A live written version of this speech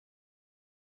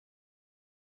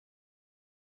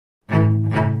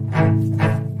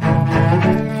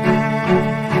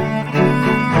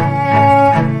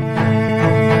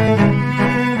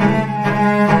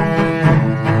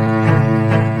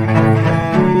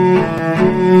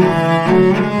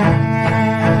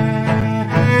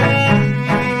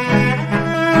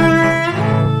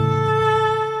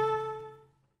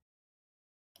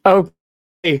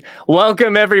Okay,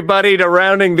 welcome everybody to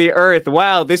Rounding the Earth.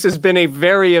 Wow, this has been a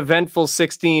very eventful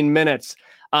 16 minutes.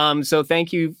 So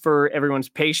thank you for everyone's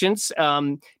patience.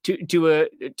 To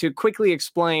quickly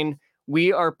explain,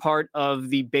 we are part of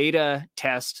the beta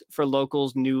test for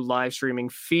Local's new live streaming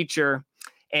feature,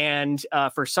 and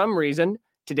for some reason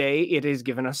today it has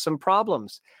given us some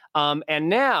problems. And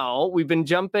now we've been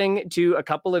jumping to a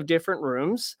couple of different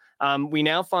rooms. We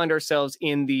now find ourselves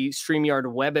in the StreamYard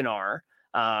webinar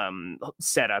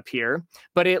setup here,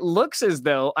 but it looks as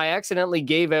though I accidentally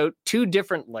gave out two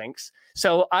different links.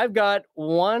 So I've got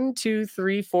 5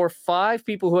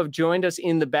 people who have joined us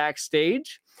in the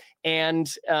backstage, and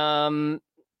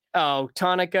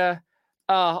Tonica,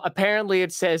 apparently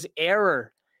it says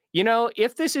error. You know,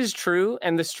 if this is true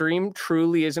and the stream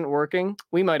truly isn't working,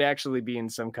 we might actually be in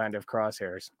some kind of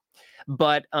crosshairs.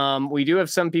 But we do have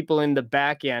some people in the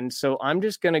back end, so I'm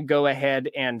just going to go ahead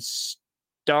and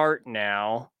start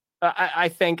now. I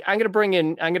think I'm going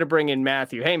to bring in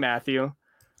Matthew. Hey, Matthew.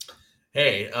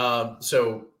 Hey.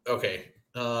 Okay.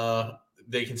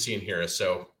 They can see and hear us,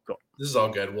 so cool. This is all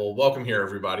good. Well, welcome here,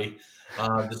 everybody.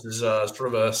 This is sort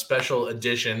of a special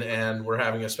edition, and we're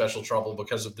having a special trouble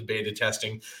because of the beta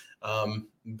testing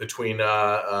between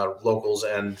locals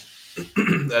and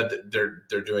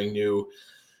they're doing new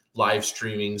live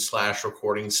streaming /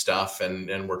 recording stuff,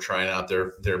 and we're trying out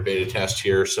their beta test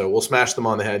here. So we'll smash them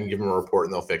on the head and give them a report,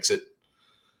 and they'll fix it.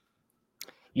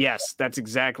 Yes, that's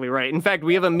exactly right. In fact,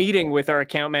 we have a meeting with our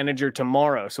account manager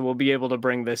tomorrow, so we'll be able to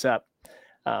bring this up.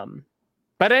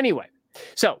 But anyway,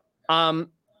 so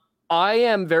I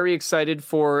am very excited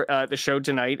for the show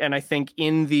tonight, and I think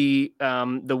in the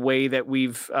way that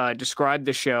we've described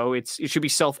the show, it should be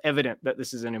self-evident that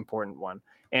this is an important one.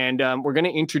 And we're going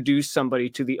to introduce somebody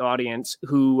to the audience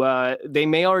who they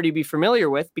may already be familiar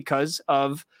with because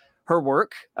of her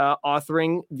work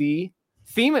authoring the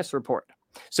Themis report.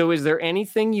 So is there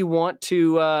anything you want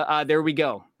to, there we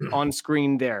go, on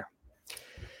screen there.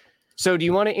 So do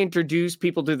you want to introduce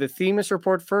people to the Themis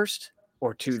report first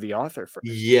or to the author first?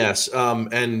 Yes.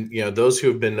 And, those who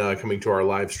have been coming to our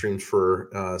live streams for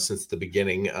since the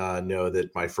beginning know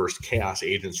that my first Chaos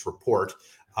Agents report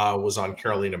was on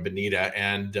Carolina Bonita,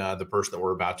 and the person that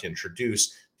we're about to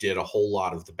introduce did a whole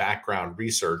lot of the background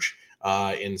research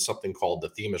in something called the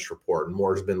Themis report, and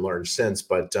more has been learned since.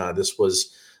 But this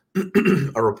was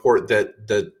a report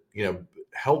that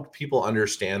helped people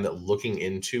understand that looking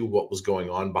into what was going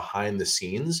on behind the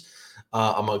scenes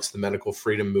amongst the medical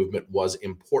freedom movement was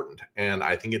important. And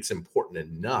I think it's important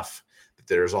enough that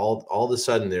there's all of a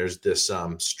sudden there's this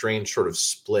strange sort of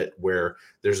split where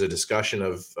there's a discussion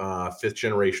of fifth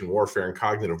generation warfare and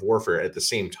cognitive warfare. At the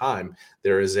same time,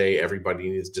 there is everybody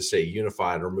needs to stay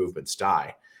unified or movements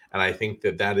die. And I think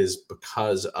that is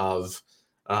because of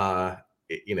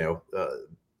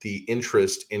the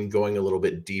interest in going a little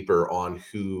bit deeper on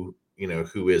who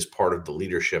is part of the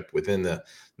leadership within the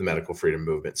medical freedom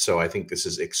movement. So I think this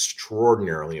is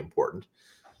extraordinarily important.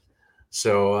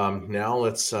 So now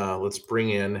let's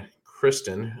bring in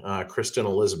Kristen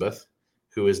Elizabeth,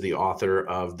 who is the author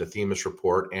of the Themis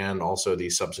report and also the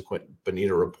subsequent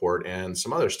Bonita report and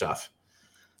some other stuff.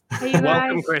 Hey, you guys.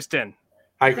 Welcome, Kristen.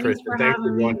 Hi, Kristen. Thanks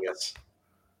for joining us.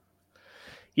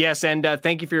 Yes, and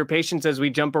thank you for your patience as we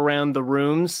jump around the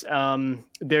rooms.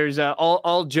 There's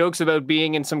all jokes about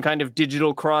being in some kind of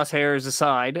digital crosshairs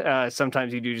aside.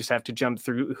 Sometimes you do just have to jump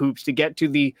through hoops to get to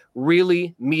the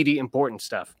really meaty, important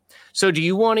stuff. So do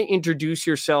you want to introduce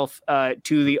yourself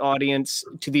to the audience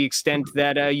to the extent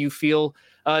that you feel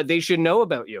they should know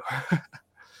about you?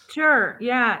 Sure,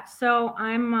 yeah. So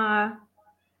I'm a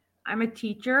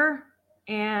teacher,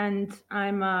 and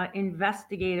I'm an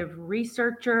investigative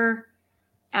researcher,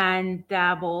 and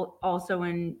dabble also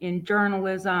in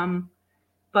journalism,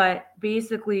 but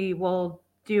basically will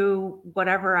do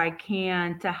whatever I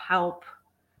can to help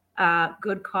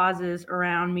good causes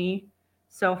around me.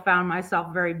 So found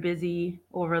myself very busy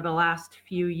over the last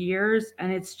few years,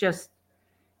 and it's just,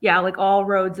 like all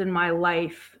roads in my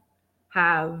life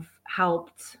have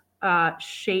helped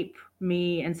shape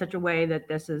me in such a way that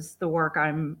this is the work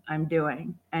I'm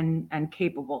doing and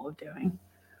capable of doing.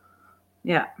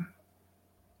 Yeah.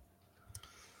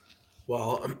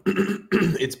 Well,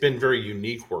 it's been very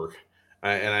unique work,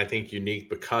 and I think unique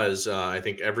because I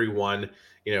think everyone,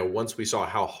 once we saw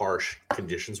how harsh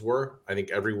conditions were, I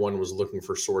think everyone was looking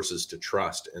for sources to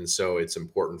trust, and so it's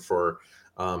important for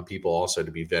people also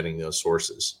to be vetting those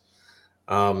sources.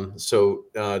 We're going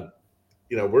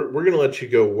to let you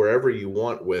go wherever you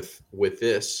want with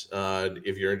this.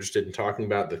 If you're interested in talking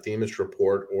about the Themis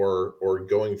report or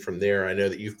going from there, I know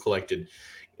that you've collected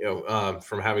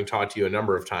from having talked to you a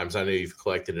number of times, I know you've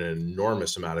collected an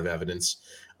enormous amount of evidence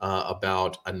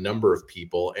about a number of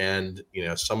people, and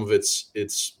some of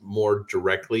it's more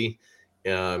directly,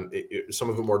 some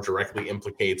of it more directly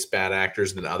implicates bad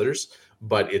actors than others,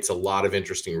 but it's a lot of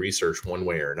interesting research one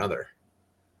way or another.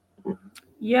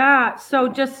 Yeah, so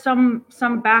just some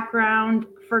background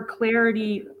for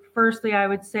clarity. Firstly, I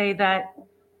would say that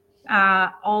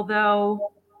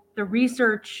although the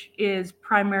research is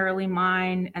primarily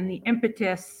mine and the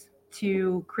impetus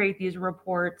to create these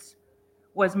reports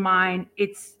was mine,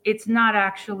 it's not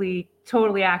actually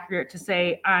totally accurate to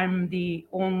say I'm the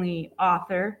only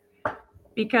author,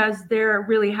 because there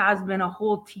really has been a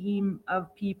whole team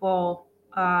of people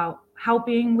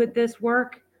helping with this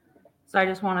work. So I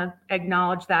just want to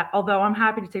acknowledge that, although I'm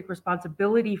happy to take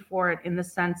responsibility for it in the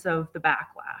sense of the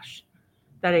backlash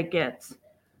that it gets.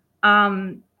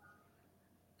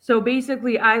 So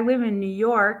basically, I live in New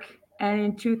York, and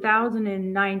in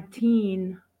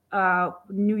 2019,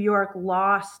 New York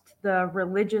lost the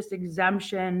religious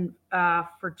exemption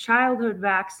for childhood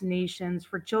vaccinations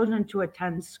for children to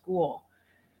attend school.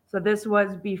 So this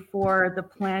was before the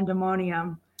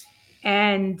pandemonium,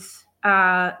 and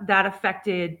that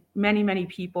affected many, many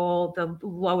people. The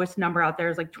lowest number out there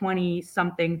is like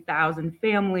 20-something thousand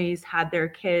families had their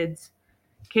kids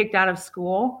kicked out of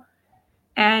school.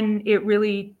 And it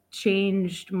really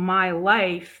changed my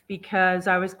life because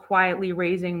I was quietly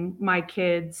raising my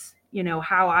kids,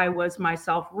 how I was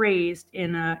myself raised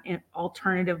in an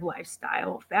alternative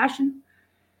lifestyle fashion.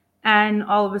 And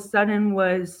all of a sudden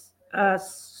was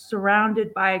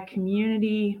surrounded by a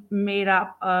community made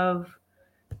up of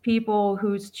people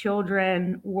whose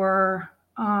children were,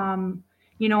 on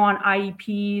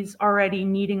IEPs, already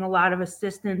needing a lot of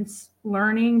assistance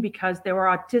learning because they were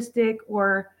autistic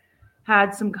or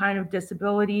had some kind of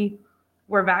disability,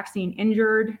 were vaccine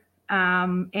injured,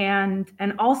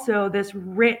 and also this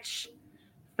rich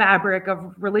fabric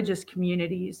of religious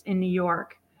communities in New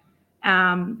York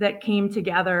that came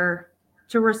together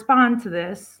to respond to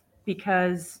this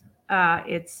because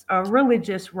it's a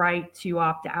religious right to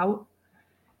opt out.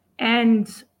 And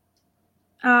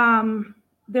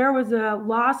there was a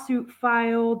lawsuit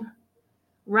filed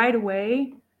right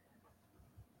away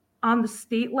on the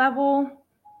state level,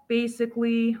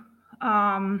 basically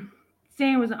saying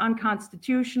it was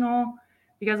unconstitutional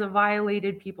because it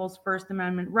violated people's First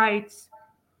Amendment rights,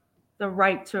 the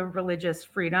right to religious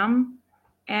freedom.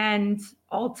 And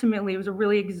ultimately, it was a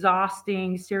really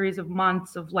exhausting series of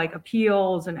months of like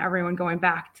appeals and everyone going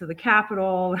back to the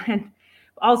Capitol, and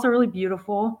also really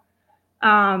beautiful.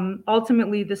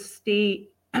 Ultimately, the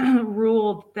state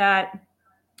ruled that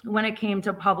when it came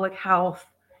to public health,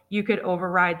 you could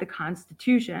override the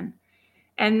Constitution.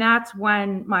 And that's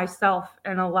when myself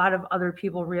and a lot of other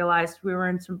people realized we were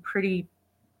in some pretty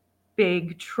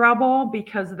big trouble,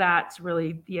 because that's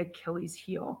really the Achilles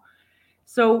heel.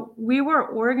 So we were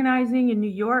organizing in New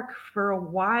York for a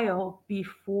while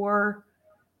before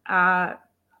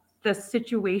the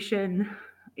situation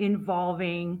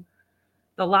involving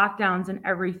the lockdowns and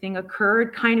everything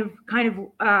occurred, kind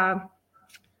of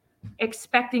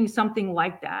expecting something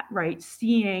like that, right?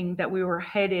 Seeing that we were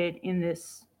headed in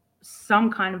this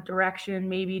some kind of direction,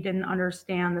 maybe didn't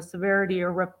understand the severity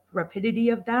or rapidity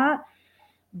of that,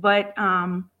 but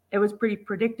it was pretty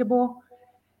predictable.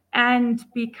 And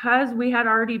because we had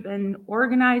already been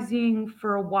organizing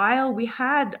for a while, we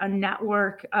had a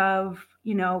network of,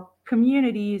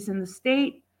 communities in the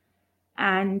state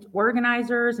and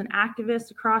organizers and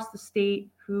activists across the state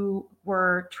who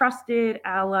were trusted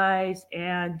allies,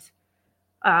 and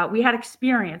we had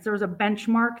experience. There was a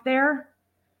benchmark there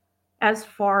as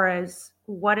far as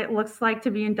what it looks like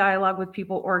to be in dialogue with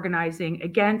people organizing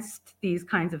against these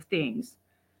kinds of things.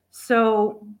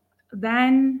 So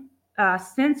then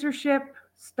censorship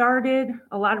started.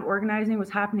 A lot of organizing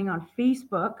was happening on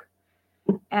Facebook.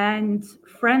 And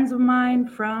friends of mine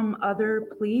from other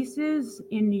places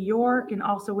in New York and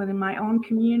also within my own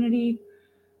community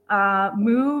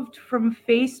moved from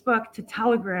Facebook to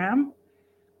Telegram.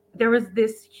 There was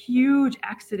this huge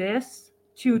exodus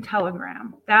to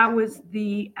Telegram. That was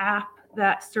the app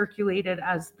that circulated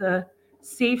as the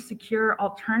safe, secure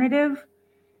alternative.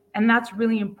 And that's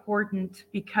really important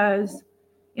because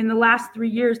in the last 3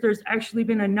 years, there's actually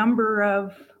been a number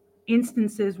of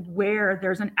instances where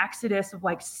there's an exodus of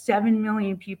like 7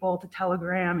 million people to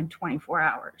Telegram in 24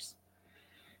 hours.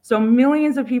 So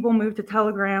millions of people moved to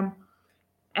Telegram,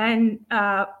 and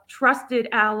trusted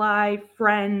ally,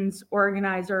 friends,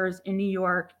 organizers in New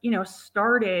York,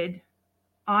 started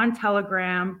on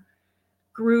Telegram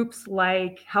groups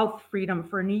like Health Freedom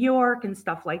for New York and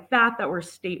stuff like that were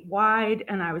statewide,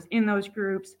 and I was in those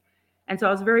groups. And so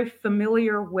I was very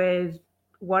familiar with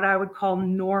what I would call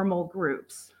normal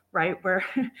groups, right? Where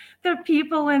the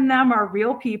people in them are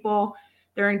real people.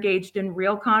 They're engaged in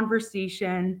real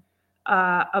conversation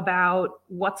about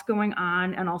what's going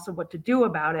on and also what to do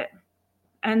about it.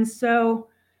 And so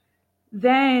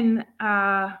then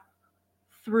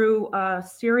through a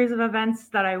series of events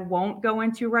that I won't go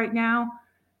into right now,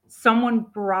 someone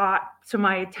brought to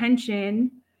my attention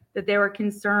that they were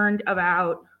concerned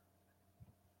about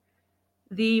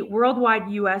the Worldwide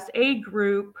USA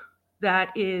group, that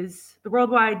is the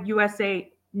Worldwide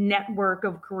USA network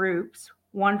of groups,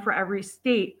 one for every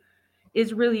state,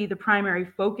 is really the primary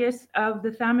focus of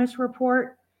the Themis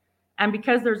report. And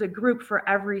because there's a group for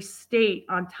every state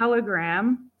on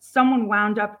Telegram, someone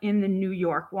wound up in the New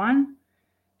York one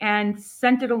and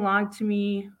sent it along to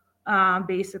me,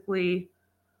 basically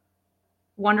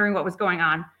wondering what was going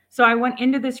on. So I went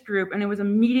into this group, and it was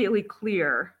immediately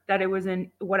clear that it was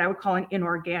in what I would call an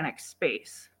inorganic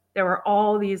space. There were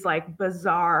all these like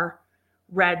bizarre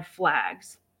red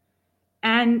flags.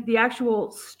 And the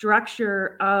actual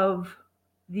structure of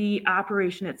the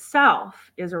operation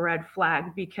itself is a red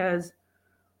flag, because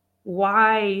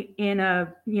why in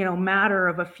a matter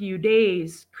of a few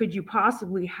days could you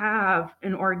possibly have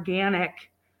an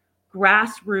organic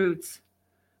grassroots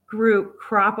group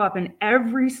crop up in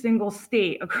every single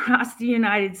state across the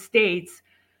United States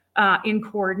in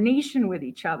coordination with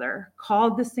each other,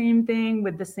 called the same thing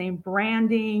with the same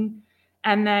branding,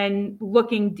 and then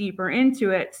looking deeper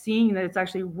into it, seeing that it's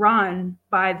actually run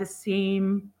by the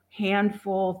same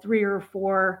handful, 3 or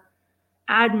 4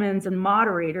 admins and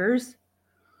moderators.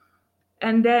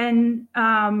 And then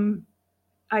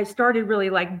I started really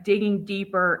like digging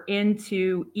deeper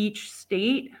into each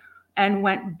state and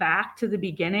went back to the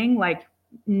beginning, like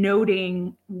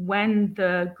noting when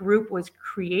the group was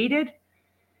created,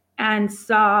 and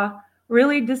saw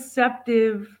really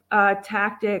deceptive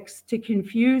tactics to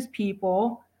confuse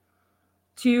people,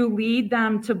 to lead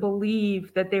them to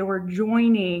believe that they were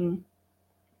joining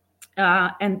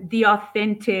and the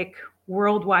authentic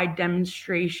worldwide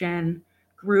demonstration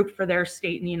group for their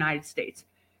state in the United States.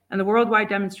 And the worldwide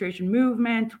demonstration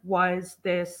movement was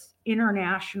this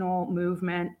international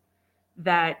movement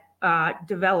that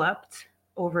developed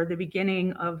over the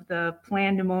beginning of the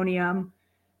pandemonium,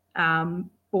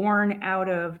 born out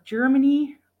of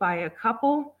Germany by a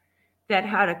couple that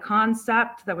had a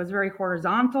concept that was very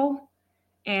horizontal.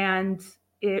 And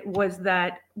it was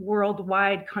that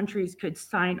worldwide countries could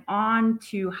sign on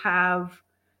to have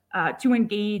to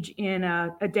engage in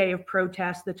a day of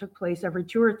protest that took place every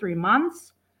 2 or 3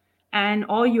 months. And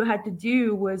all you had to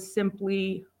do was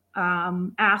simply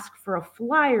ask for a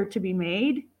flyer to be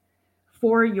made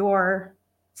for your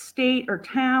state or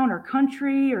town or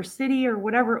country or city or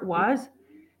whatever it was.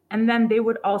 And then they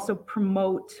would also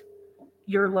promote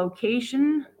your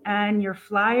location and your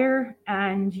flyer,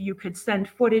 and you could send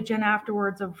footage in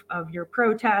afterwards of your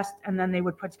protest. And then they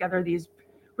would put together these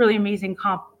really amazing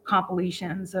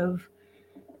compilations of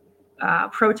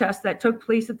protests that took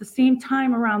place at the same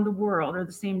time around the world or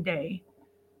the same day.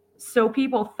 So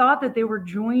people thought that they were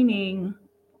joining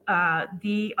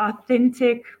the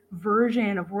authentic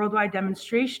version of worldwide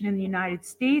demonstration in the United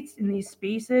States in these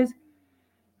spaces,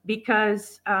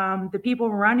 because the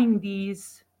people running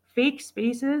these fake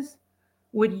spaces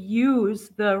would use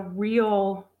the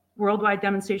real worldwide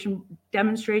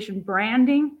demonstration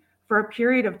branding for a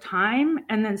period of time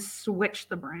and then switch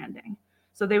the branding.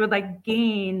 So they would like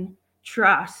gain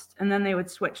trust, and then they would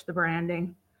switch the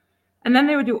branding. And then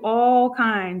they would do all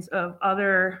kinds of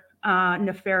other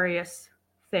nefarious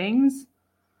things.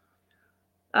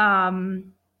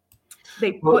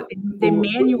 They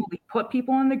manually put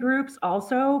people in the groups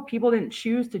also. People didn't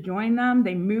choose to join them.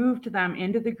 They moved them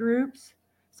into the groups.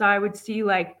 So I would see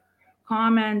like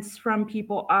comments from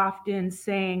people often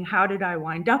saying, how did I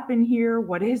wind up in here?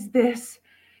 What is this?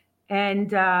 And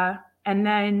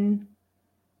then,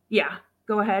 yeah,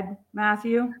 go ahead,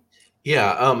 Matthew.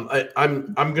 Yeah, I'm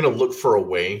going to look for a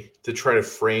way to try to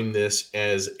frame this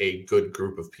as a good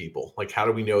group of people. Like, how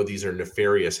do we know these are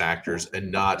nefarious actors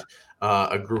and not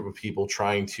a group of people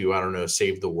trying to, I don't know,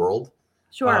 save the world?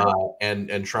 Sure.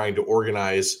 And trying to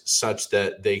organize such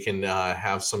that they can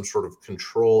have some sort of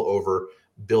control over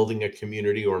building a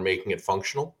community or making it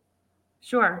functional.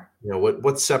 Sure. You know,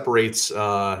 what separates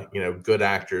good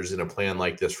actors in a plan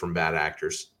like this from bad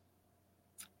actors?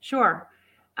 Sure.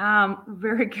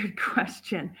 Very good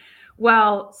question.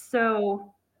 Well,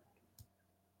 so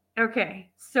Okay,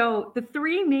 so the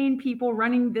three main people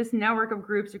running this network of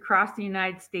groups across the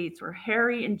United States were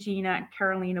Harry and Gina and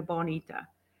Carolina Bonita.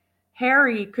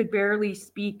 Harry could barely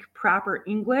speak proper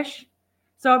English,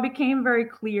 so it became very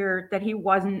clear that he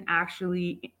wasn't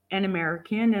actually an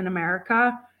American in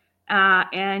America,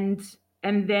 and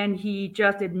then he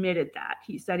just admitted that.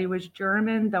 He said he was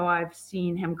German, though I've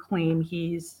seen him claim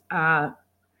he's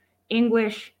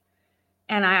English,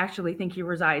 and I actually think he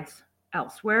resides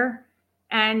elsewhere.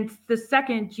 And the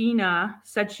second, Gina,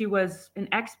 said she was an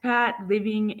expat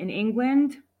living in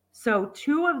England. So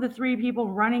two of the three people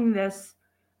running this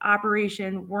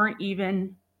operation weren't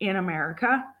even in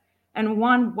America, and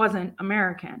one wasn't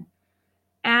American.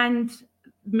 And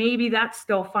maybe that's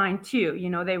still fine too. You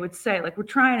know, they would say, like, we're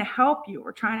trying to help you.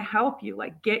 We're trying to help you,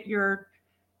 like, get your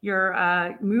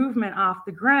movement off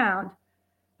the ground.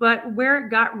 But where it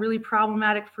got really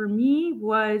problematic for me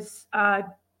was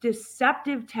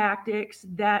deceptive tactics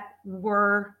that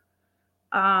were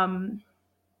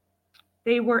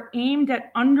they were aimed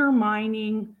at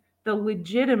undermining the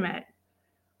legitimate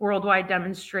worldwide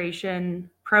demonstration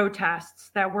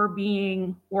protests that were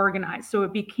being organized. So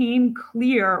it became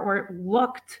clear, or it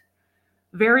looked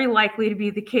very likely to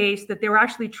be the case, that they were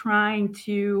actually trying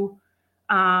to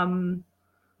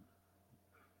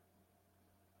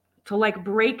like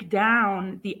break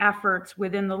down the efforts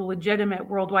within the legitimate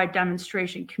worldwide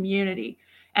demonstration community.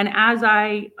 And as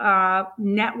I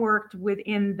networked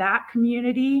within that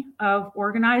community of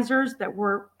organizers that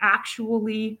were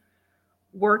actually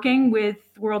working with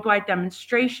worldwide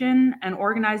demonstration and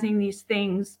organizing these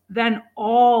things, then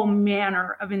all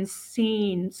manner of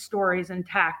insane stories and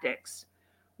tactics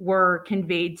were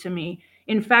conveyed to me.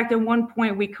 In fact, at one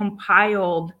point we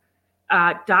compiled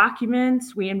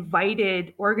documents. We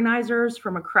invited organizers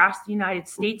from across the United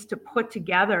States to put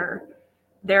together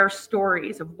their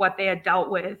stories of what they had dealt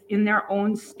with in their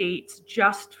own states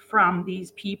just from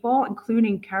these people,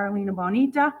 including Carolina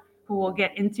Bonita, who we'll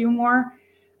get into more,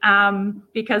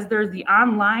 because there's the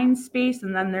online space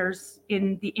and then there's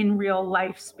in real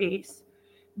life space.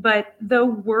 But the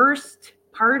worst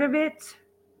part of it,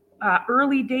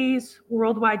 early days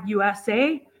Worldwide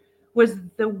USA, was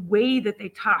the way that they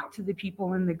talked to the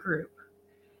people in the group.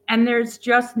 And there's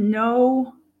just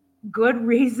no good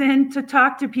reason to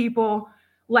talk to people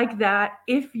like that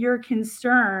if your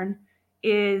concern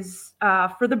is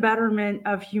for the betterment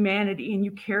of humanity and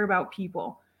you care about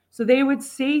people. So they would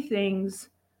say things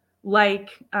like,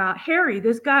 Harry,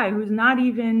 this guy who's not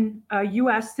even a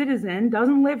US citizen,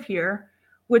 doesn't live here,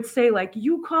 would say, like,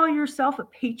 you call yourself a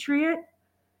patriot?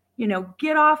 You know,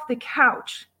 get off the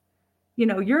couch. You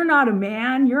know, you're not a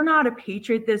man, you're not a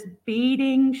patriot. This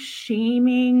baiting,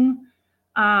 shaming,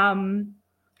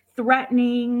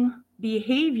 threatening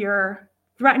behavior,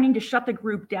 threatening to shut the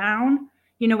group down.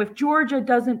 You know, if Georgia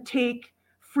doesn't take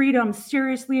freedom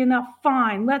seriously enough,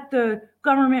 fine, let the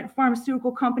government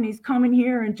pharmaceutical companies come in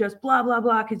here and just blah, blah,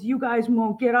 blah, because you guys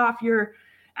won't get off your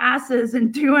asses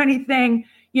and do anything,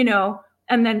 you know.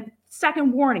 And then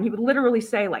second warning, he would literally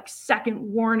say, like, second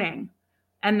warning,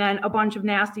 and then a bunch of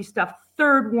nasty stuff,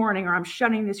 third warning, or I'm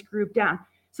shutting this group down.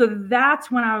 So that's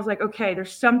when I was like, okay,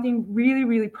 there's something really,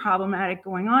 really problematic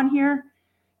going on here.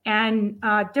 And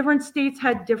different states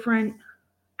had different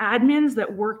admins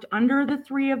that worked under the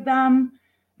three of them.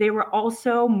 They were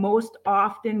also most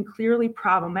often clearly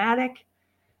problematic,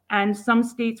 and some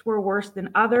states were worse than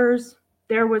others.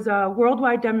 There was a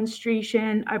worldwide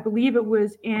demonstration, I believe it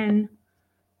was in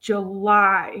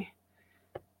July,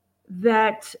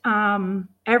 that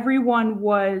everyone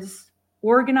was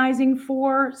organizing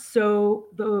for. So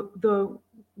the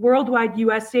Worldwide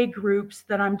USA groups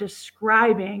that I'm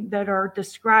describing, that are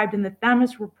described in the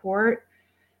Themis report,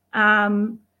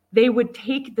 they would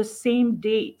take the same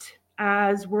date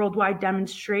as worldwide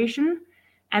demonstration,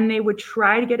 and they would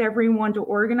try to get everyone to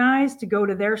organize to go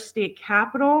to their state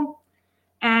capital.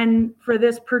 And for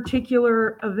this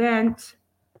particular event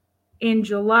in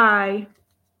July,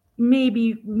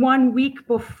 maybe 1 week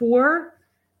before,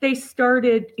 they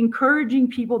started encouraging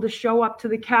people to show up to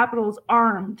the capitals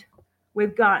armed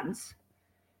with guns.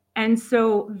 And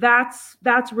so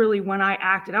that's really when I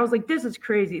acted. I was like, this is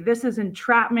crazy. This is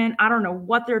entrapment. I don't know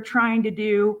what they're trying to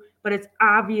do, but it's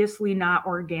obviously not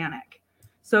organic.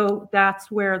 So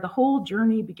that's where the whole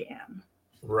journey began.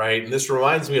 Right. And this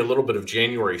reminds me a little bit of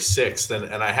January 6th.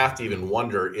 And I have to even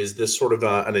wonder, is this sort of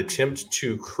an attempt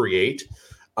to create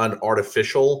an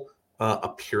artificial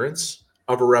appearance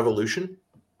of a revolution?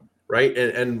 Right.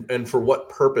 And for what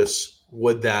purpose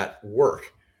would that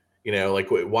work? You know, like,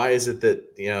 why is it that,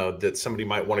 you know, that somebody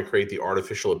might want to create the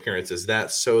artificial appearance? Is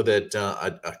that so that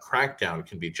a crackdown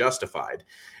can be justified?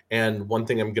 And one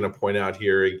thing I'm going to point out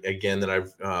here again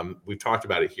that we've talked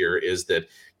about it here is that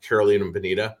Carolina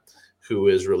Benita, who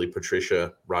is really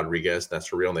Patricia Rodriguez, that's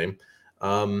her real name,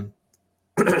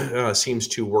 seems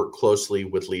to work closely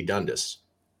with Lee Dundas.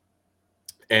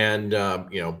 And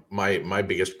my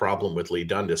biggest problem with Lee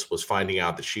Dundas was finding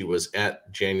out that she was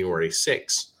at January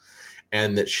 6th,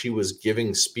 and that she was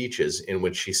giving speeches in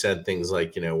which she said things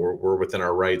like, we're within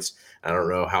our rights. I don't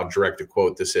know how direct a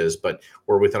quote this is, but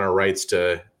we're within our rights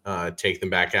to take them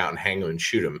back out and hang them and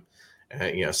shoot them.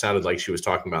 Sounded like she was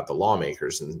talking about the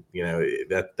lawmakers, and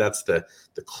that's the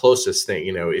closest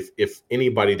thing. If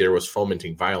anybody there was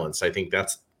fomenting violence, I think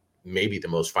that's maybe the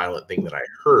most violent thing that I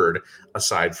heard,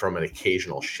 aside from an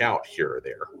occasional shout here or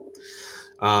there.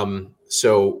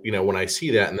 So when I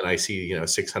see that, and then I see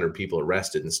 600 people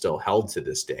arrested and still held to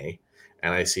this day,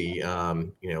 and I see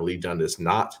Lee Dundas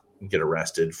not get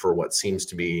arrested for what seems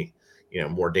to be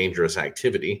more dangerous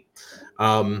activity.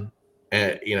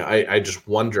 I just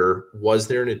wonder, was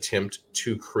there an attempt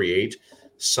to create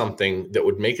something that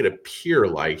would make it appear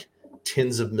like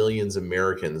tens of millions of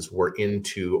Americans were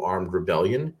into armed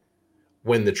rebellion,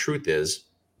 when the truth is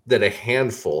that a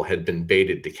handful had been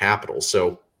baited to Capitol?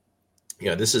 So,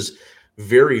 this is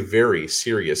very, very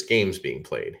serious games being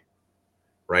played,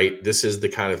 right? This is the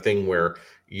kind of thing where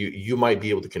you might be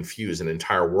able to confuse an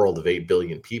entire world of 8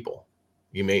 billion people.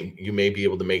 You may be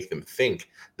able to make them think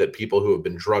that people who have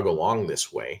been drug along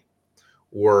this way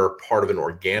were part of an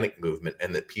organic movement,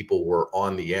 and that people were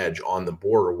on the edge, on the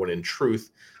border, when in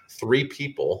truth, 3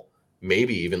 people,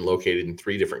 maybe even located in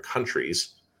 3 different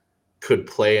countries, could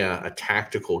play a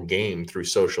tactical game through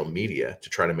social media to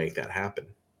try to make that happen.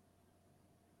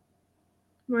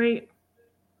 Right.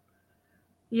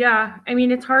 Yeah. I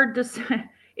mean, it's hard to say.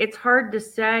 It's hard to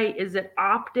say, is it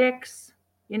optics?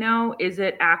 Is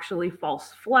it actually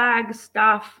false flag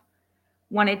stuff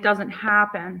when it doesn't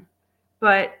happen?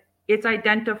 But it's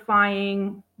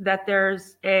identifying that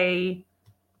there's a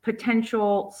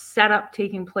potential setup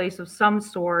taking place of some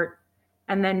sort,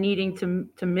 and then needing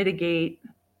to mitigate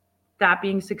that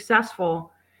being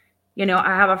successful. I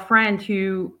have a friend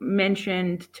who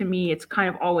mentioned to me, it's kind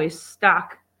of always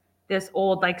stuck, this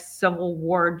old like Civil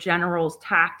War general's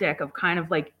tactic of kind of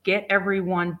like get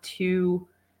everyone to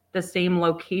the same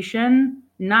location,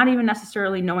 not even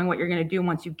necessarily knowing what you're going to do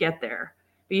once you get there,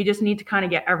 but you just need to kind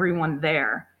of get everyone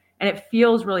there. And it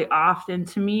feels really often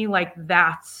to me like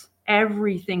that's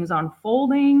everything's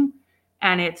unfolding,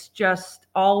 and it's just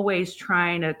always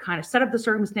trying to kind of set up the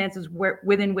circumstances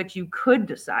within which you could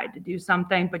decide to do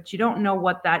something, but you don't know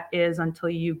what that is until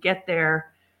you get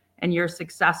there and you're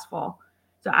successful.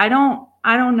 So I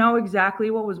don't know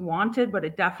exactly what was wanted, but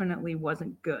it definitely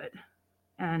wasn't good.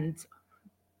 And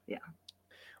yeah.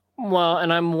 Well,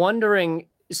 and I'm wondering,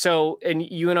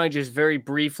 and you and I just very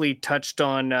briefly touched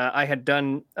on, I had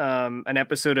done an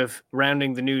episode of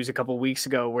Rounding the News a couple of weeks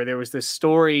ago where there was this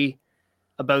story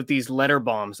about these letter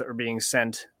bombs that were being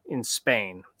sent in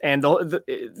Spain. And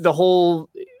the whole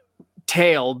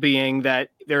tale being that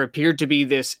there appeared to be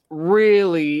this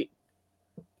really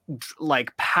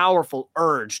like powerful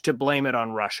urge to blame it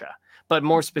on Russia, but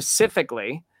more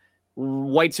specifically,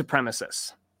 white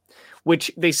supremacists,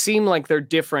 which they seem like they're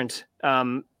different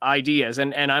ideas.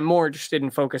 And I'm more interested in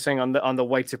focusing on the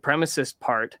white supremacist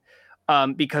part,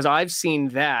 because I've seen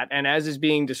that, and as is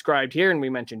being described here, and we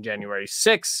mentioned January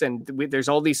 6th, and there's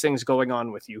all these things going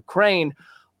on with Ukraine.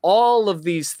 All of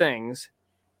these things,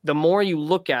 the more you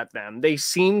look at them, they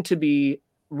seem to be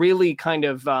really kind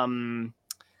of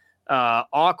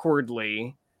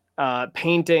awkwardly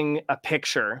painting a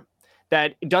picture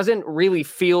that doesn't really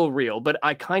feel real, but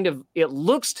it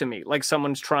looks to me like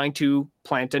someone's trying to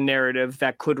plant a narrative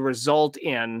that could result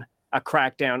in a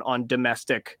crackdown on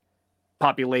domestic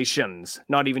populations,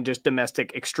 not even just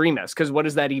domestic extremists, because what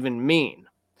does that even mean?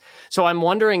 So I'm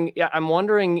wondering,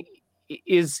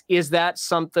 is that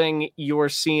something you're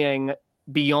seeing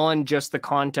beyond just the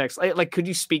context? Like, could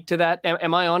you speak to that?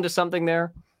 Am I onto something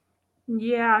there?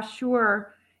 Yeah,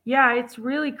 sure. Yeah, it's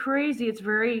really crazy. It's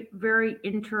very, very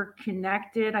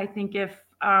interconnected. I think if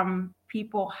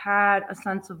people had a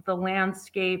sense of the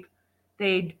landscape,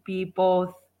 they'd be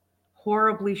both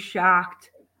horribly shocked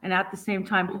and at the same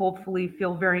time, hopefully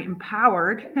feel very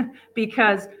empowered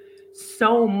because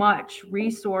so much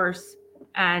resource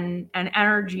and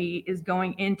energy is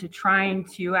going into trying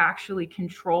to actually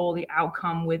control the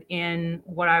outcome within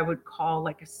what I would call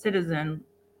like a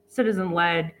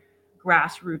citizen-led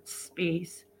grassroots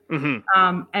space.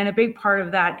 Mm-hmm. And a big part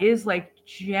of that is like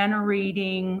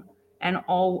generating and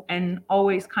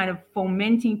always kind of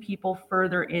fomenting people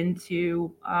further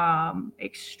into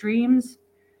extremes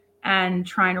and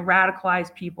trying to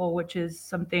radicalize people, which is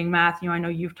something, Matthew, I know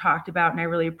you've talked about, and I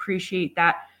really appreciate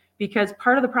that, because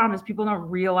part of the problem is people don't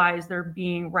realize they're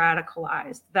being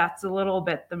radicalized. That's a little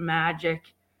bit the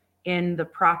magic in the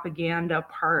propaganda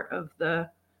part of the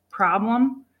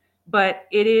problem. But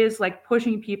it is like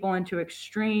pushing people into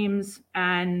extremes,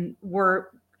 and we're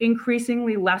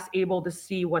increasingly less able to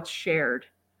see what's shared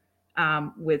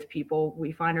with people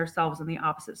we find ourselves on the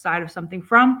opposite side of something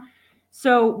from.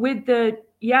 So with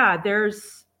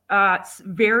there's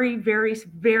very, very,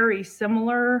 very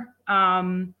similar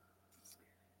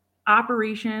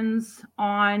operations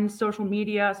on social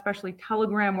media, especially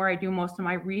Telegram, where I do most of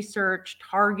my research,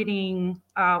 targeting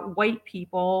white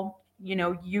people,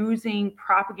 using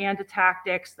propaganda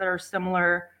tactics that are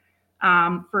similar.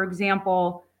 For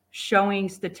example, showing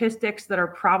statistics that are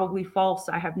probably false.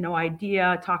 I have no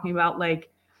idea. Talking about like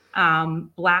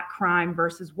black crime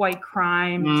versus white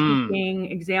crime,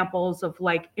 taking examples of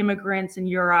like immigrants in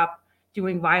Europe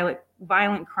doing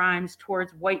violent crimes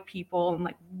towards white people and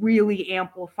like really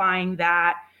amplifying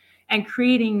that and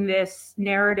creating this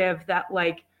narrative that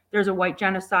like there's a white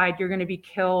genocide, you're going to be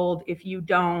killed if you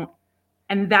don't.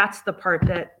 And that's the part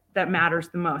that matters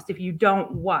the most. If you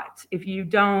don't what? If you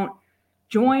don't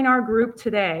join our group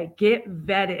today, get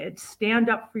vetted, stand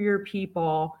up for your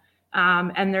people.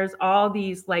 And there's all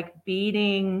these like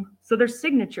baiting. So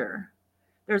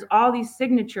there's all these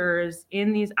signatures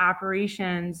in these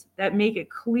operations that make it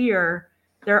clear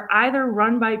they're either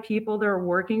run by people that are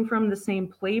working from the same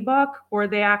playbook, or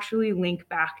they actually link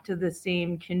back to the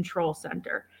same control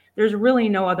center. There's really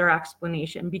no other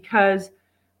explanation, because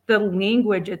the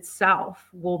language itself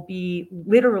will be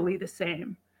literally the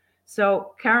same.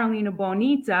 So Carolina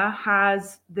Bonita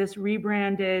has this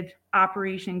rebranded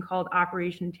operation called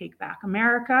Operation Take Back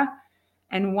America.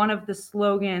 And one of the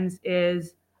slogans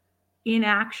is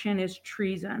inaction is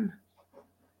treason.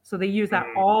 So they use that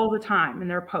all the time in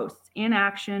their posts.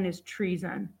 Inaction is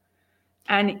treason.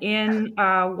 And in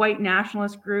a white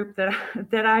nationalist group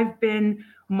that I've been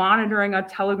monitoring on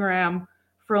Telegram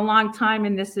for a long time,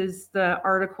 and this is the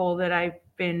article that I've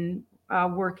been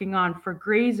working on for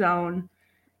Gray Zone,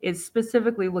 is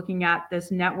specifically looking at this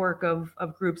network of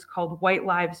groups called White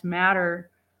Lives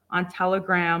Matter on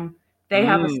Telegram. They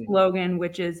have a slogan,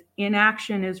 which is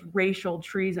inaction is racial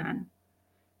treason.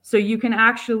 So you can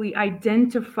actually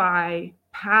identify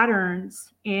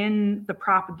patterns in the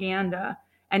propaganda,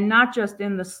 and not just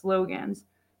in the slogans,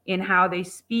 in how they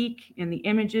speak, in the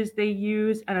images they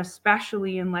use, and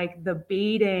especially in like the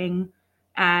baiting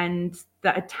and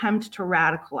the attempt to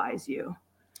radicalize you,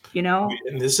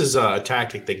 And this is a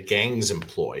tactic that gangs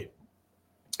employ,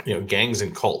 gangs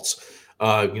and cults.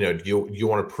 Do you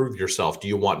want to prove yourself? Do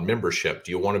you want membership? Do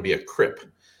you want to be a Crip?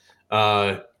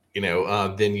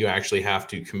 Then you actually have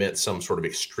to commit some sort of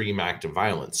extreme act of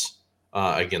violence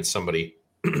against somebody.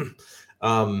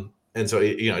 And so,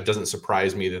 it doesn't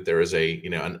surprise me that there is a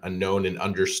known and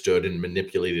understood and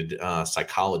manipulated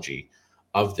psychology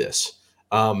of this.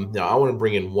 Now, I want to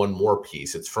bring in one more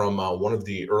piece. It's from one of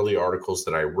the early articles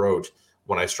that I wrote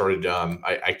when I started.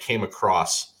 I came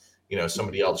across,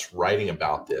 somebody else writing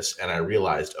about this, and I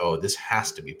realized, oh, this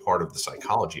has to be part of the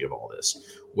psychology of all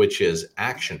this, which is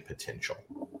action potential.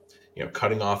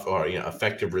 Cutting off or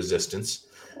effective resistance.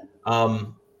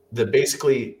 That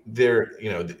basically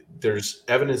there's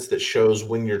evidence that shows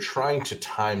when you're trying to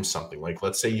time something, like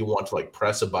let's say you want to like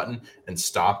press a button and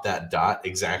stop that dot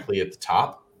exactly at the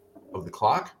top of the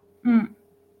clock,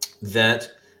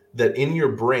 that in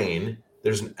your brain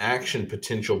there's an action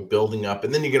potential building up,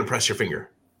 and then you're going to press your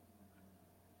finger,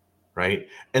 right?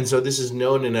 And so this is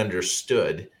known and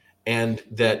understood, and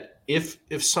that if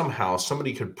somehow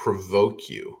somebody could provoke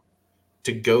you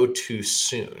to go too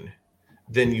soon,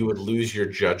 then you would lose your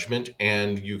judgment,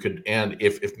 and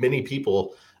if many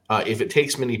people, if it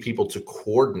takes many people to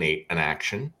coordinate an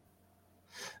action,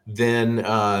 then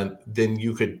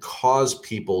you could cause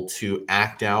people to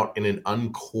act out in an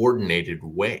uncoordinated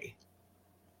way,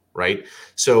 right?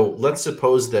 So let's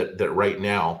suppose that right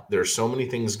now there's so many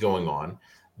things going on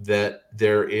that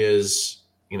there is,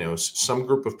 some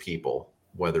group of people,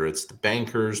 whether it's the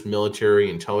bankers, military,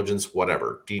 intelligence,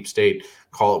 whatever, deep state,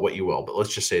 call it what you will. But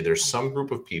let's just say there's some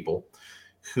group of people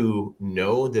who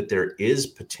know that there is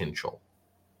potential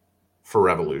for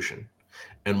revolution.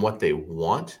 And what they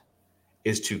want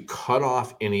is to cut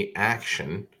off any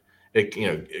action,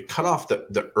 cut off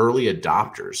the early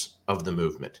adopters of the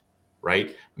movement,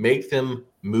 right? Make them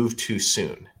move too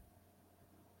soon,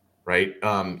 right?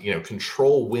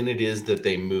 Control when it is that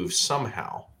they move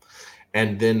somehow.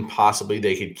 And then possibly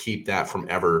they could keep that from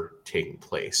ever taking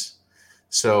place.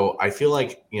 So I feel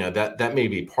like, that may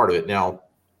be part of it. Now,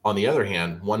 On the other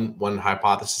hand, one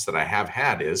hypothesis that I have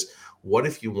had is, what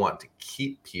if you want to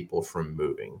keep people from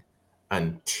moving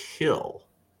until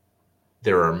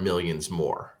there are millions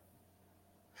more?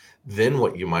 Then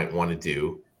what you might want to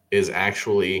do is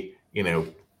actually,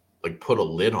 like put a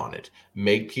lid on it,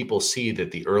 make people see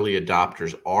that the early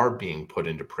adopters are being put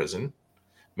into prison,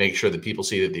 make sure that people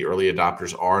see that the early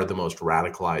adopters are the most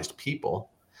radicalized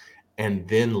people. And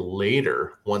then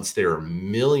later, once there are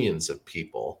millions of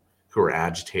people who are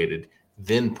agitated,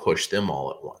 then push them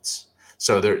all at once.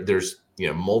 So there's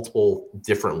multiple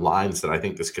different lines that I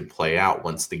think this could play out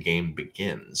once the game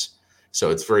begins. So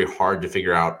it's very hard to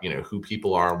figure out who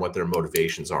people are and what their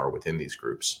motivations are within these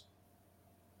groups.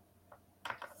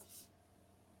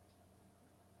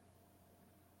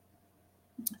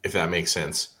 If that makes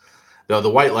sense. The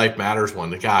White Life Matters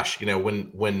one, gosh,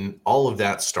 when all of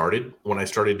that started, when I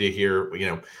started to hear,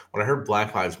 when I heard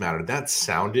Black Lives Matter, that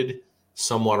sounded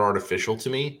somewhat artificial to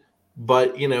me,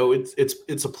 but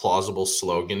it's a plausible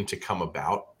slogan to come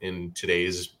about in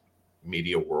today's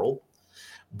media world.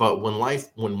 But when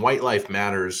White Life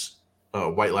Matters,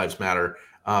 White Lives Matter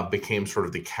became sort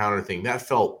of the counter thing, that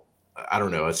felt, I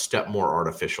don't know, a step more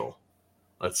artificial,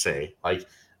 let's say. Like,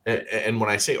 and when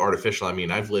I say artificial, I mean,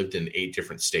 I've lived in 8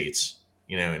 different states,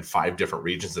 in 5 different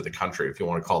regions of the country, if you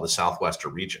want to call the Southwest a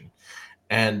region.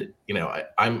 And,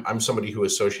 I'm somebody who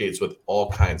associates with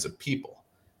all kinds of people.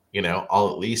 I'll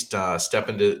at least step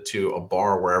into a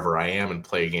bar wherever I am and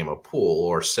play a game of pool,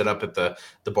 or sit up at the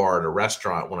bar at a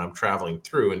restaurant when I'm traveling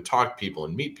through and talk to people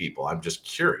and meet people. I'm just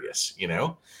curious,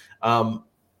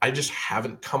 I just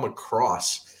haven't come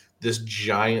across this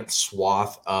giant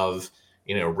swath of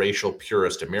racial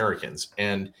purist Americans.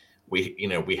 And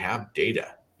we have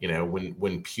data.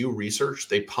 When Pew Research,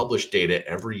 they publish data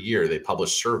every year, they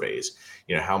publish surveys,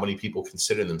 how many people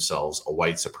consider themselves a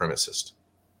white supremacist,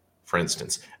 for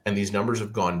instance. And these numbers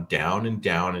have gone down and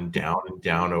down and down and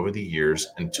down over the years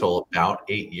until about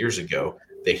 8 years ago,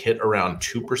 they hit around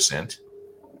 2%.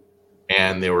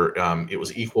 And it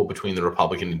was equal between the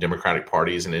Republican and Democratic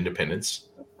parties and independents.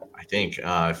 I think,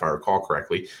 if I recall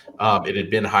correctly, it had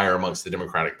been higher amongst the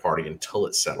Democratic Party until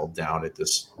it settled down at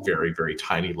this very, very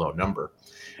tiny low number.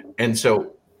 And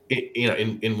so,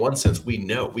 in one sense, we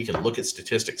can look at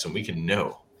statistics and we can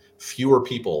know fewer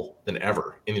people than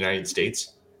ever in the United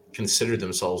States consider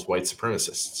themselves white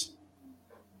supremacists.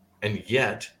 And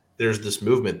yet there's this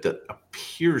movement that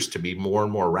appears to be more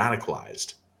and more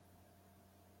radicalized.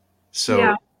 So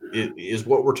yeah. Is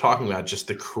what we're talking about just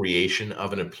the creation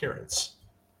of an appearance?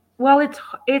 Well,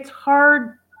 it's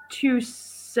hard to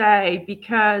say,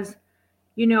 because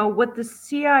what the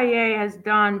CIA has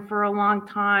done for a long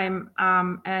time,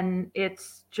 and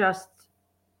it's just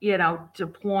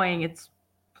deploying its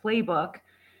playbook,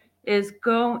 is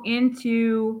go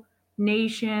into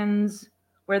nations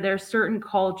where there's certain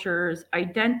cultures,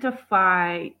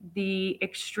 identify the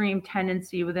extreme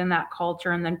tendency within that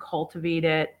culture, and then cultivate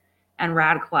it and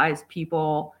radicalize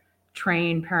people,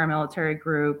 train paramilitary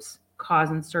groups, cause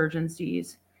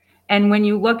insurgencies. And when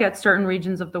you look at certain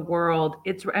regions of the world,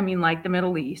 like the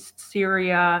Middle East,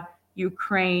 Syria,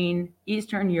 Ukraine,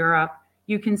 Eastern Europe,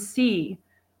 you can see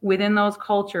within those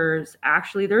cultures,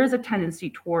 actually, there is a tendency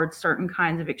towards certain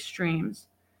kinds of extremes.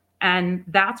 And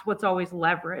that's what's always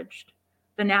leveraged.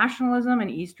 The nationalism in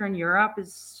Eastern Europe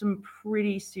is some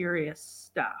pretty serious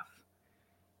stuff.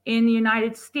 In the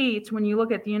United States, when you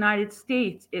look at the United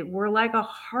States, we're like a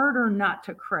harder nut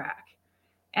to crack,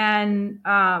 and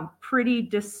pretty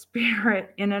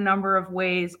disparate in a number of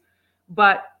ways,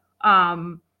 but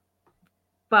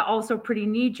also pretty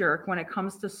knee-jerk when it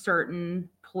comes to certain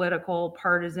political,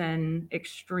 partisan,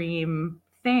 extreme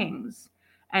things.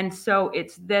 And so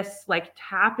it's this like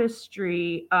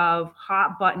tapestry of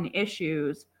hot button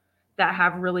issues that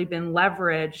have really been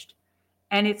leveraged.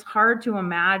 And it's hard to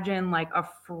imagine like a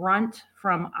front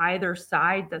from either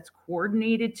side that's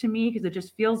coordinated to me, because it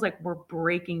just feels like we're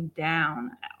breaking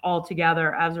down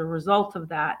altogether as a result of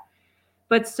that.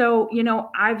 But so,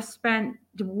 I've spent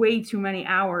way too many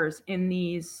hours in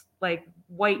these like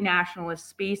white nationalist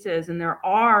spaces. And there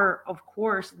are, of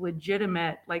course,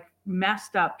 legitimate, like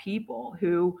messed up people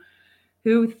who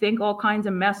think all kinds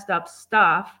of messed up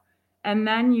stuff. And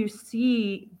then you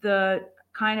see the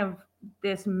kind of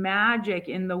this magic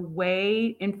in the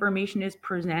way information is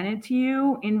presented to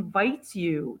you, invites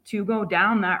you to go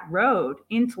down that road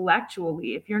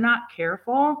intellectually. If you're not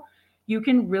careful, you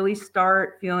can really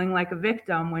start feeling like a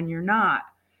victim when you're not.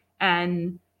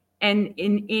 And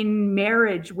in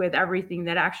marriage with everything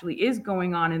that actually is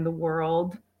going on in the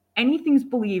world, anything's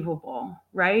believable,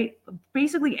 right?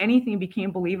 Basically anything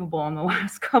became believable in the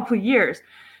last couple of years.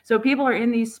 So people are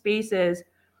in these spaces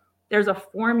there's a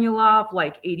formula of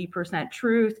like 80%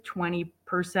 truth, 20%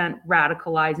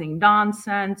 radicalizing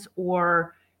nonsense,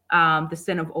 or the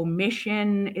sin of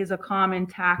omission is a common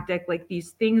tactic. Like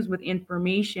these things with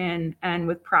information and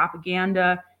with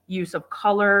propaganda, use of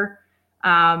color,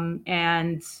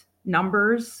 and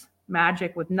numbers,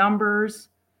 magic with numbers.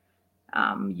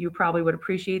 You probably would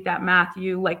appreciate that,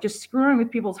 Matthew, like just screwing with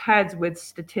people's heads with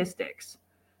statistics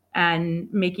and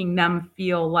making them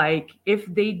feel like if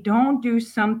they don't do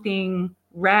something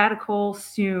radical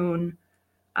soon,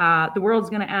 the world's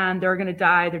going to end, they're going to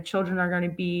die, their children are going to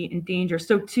be in danger.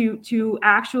 So to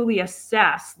actually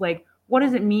assess, like, what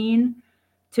does it mean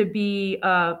to be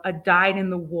a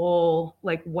dyed-in-the-wool,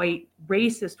 like white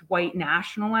racist white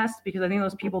nationalist, because I think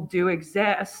those people do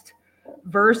exist,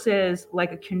 versus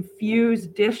like a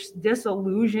confused,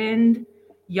 disillusioned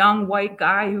young white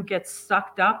guy who gets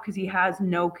sucked up because he has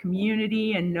no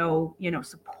community and no,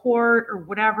 support or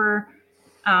whatever.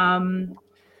 And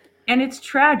it's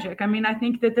tragic. I mean, I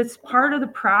think that that's part of the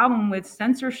problem with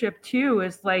censorship too,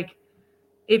 is like,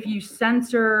 if you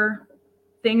censor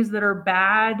things that are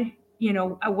bad,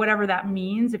 whatever that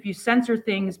means, if you censor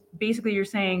things, basically you're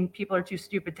saying people are too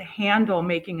stupid to handle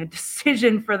making a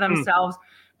decision for themselves,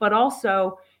 but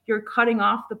also you're cutting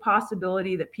off the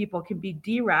possibility that people can be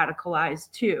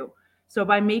de-radicalized too. So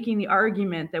by making the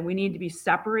argument that we need to be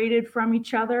separated from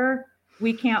each other,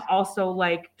 we can't also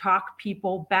like talk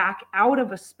people back out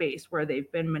of a space where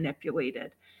they've been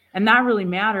manipulated. And that really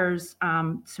matters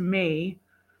to me.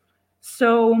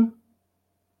 So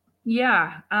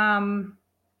yeah,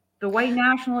 the white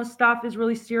nationalist stuff is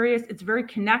really serious. It's very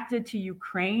connected to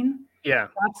Ukraine. Yeah.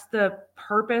 That's the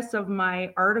purpose of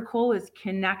my article, is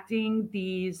connecting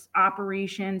these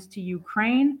operations to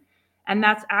Ukraine. And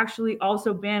that's actually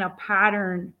also been a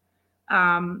pattern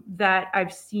that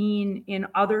I've seen in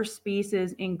other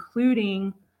spaces,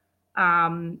 including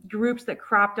groups that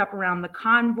cropped up around the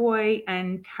convoy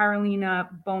and Carolina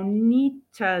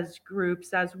Bonita's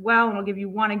groups as well. And I'll give you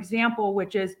one example,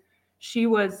 which is she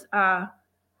was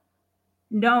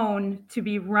known to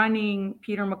be running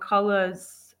Peter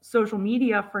McCullough's social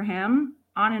media for him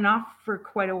on and off for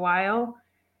quite a while.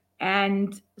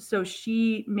 And so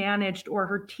she managed, or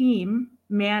her team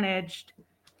managed,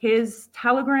 his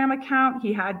Telegram account.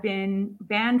 He had been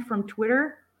banned from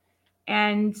Twitter.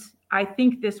 And I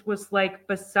think this was like,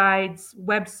 besides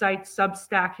website,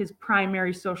 Substack, his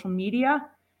primary social media.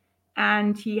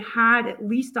 And he had at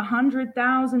least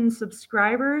 100,000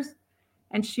 subscribers.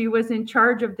 And she was in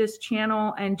charge of this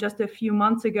channel. And just a few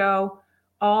months ago,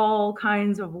 all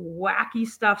kinds of wacky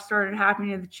stuff started happening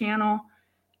to the channel.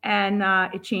 And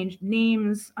it changed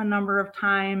names a number of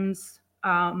times.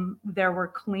 There were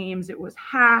claims it was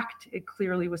hacked. It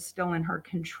clearly was still in her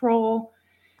control.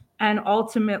 And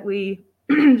ultimately,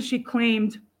 she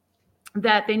claimed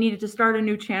that they needed to start a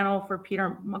new channel for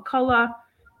Peter McCullough,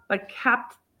 but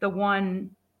kept the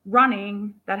one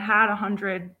running that had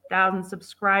 100,000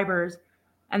 subscribers.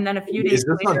 And then a few days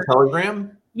later, on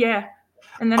Telegram? Yeah.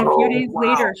 And then a few days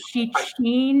later, she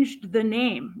changed the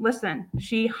name. Listen,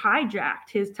 she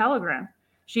hijacked his Telegram.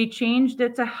 She changed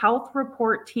it to Health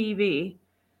Report TV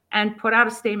and put out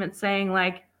a statement saying,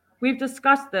 like, we've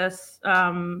discussed this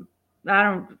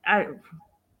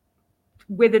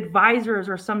with advisors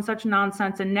or some such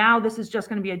nonsense. And now this is just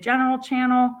going to be a general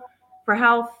channel for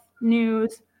health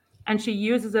news. And she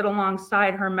uses it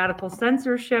alongside her medical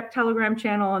censorship Telegram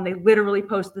channel. And they literally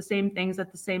post the same things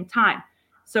at the same time.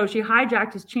 So she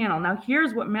hijacked his channel. Now,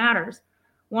 here's what matters.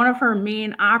 One of her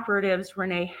main operatives,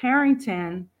 Renee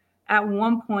Harrington, at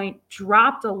one point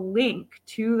dropped a link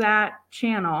to that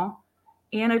channel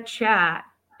in a chat.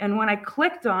 And when I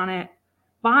clicked on it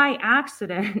by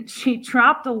accident, she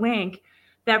dropped a link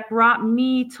that brought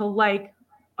me to like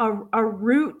a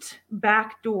root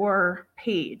backdoor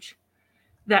page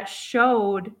that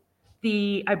showed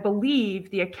I believe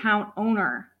the account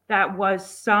owner that was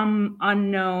some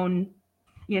unknown,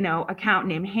 account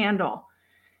name handle.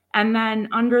 And then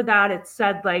under that, it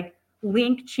said like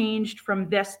link changed from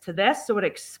this to this. So it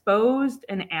exposed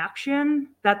an action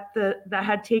that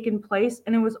had taken place,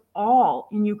 and it was all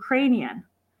in Ukrainian.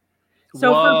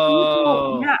 So Whoa.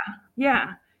 for people,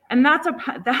 yeah. And that's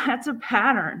a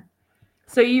pattern.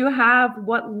 So you have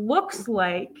what looks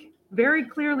like, very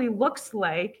clearly looks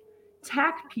like,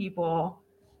 tech people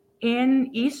in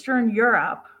Eastern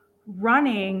Europe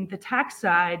running the tech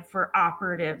side for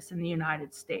operatives in the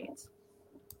United States.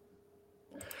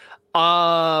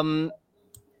 Wow.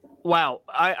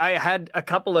 I had a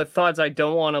couple of thoughts I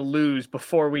don't want to lose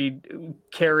before we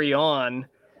carry on.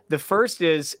 The first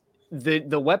is the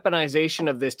weaponization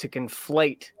of this to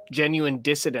conflate genuine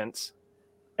dissidents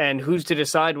And who's to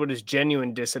decide what is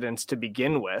genuine dissidence to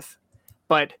begin with?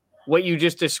 But what you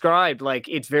just described, like,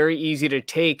 it's very easy to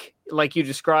take, like you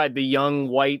described, the young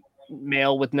white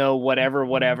male with no whatever,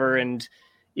 and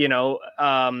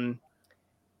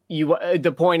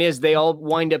the point is they all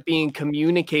wind up being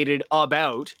communicated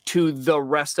about to the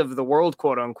rest of the world,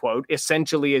 quote unquote,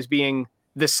 essentially as being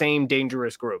the same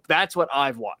dangerous group. That's what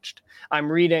I've watched. I'm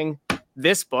reading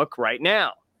this book right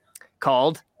now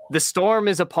called The Storm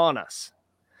is Upon Us.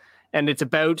 And it's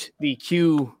about the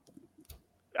Q,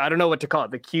 I don't know what to call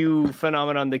it, the Q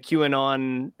phenomenon, the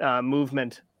QAnon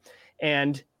movement.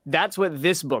 And that's what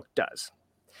this book does.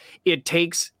 It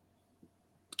takes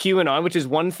QAnon, which is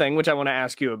one thing which I want to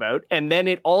ask you about, and then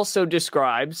it also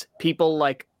describes people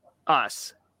like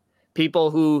us,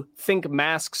 people who think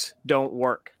masks don't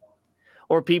work,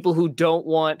 or people who don't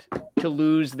want to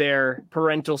lose their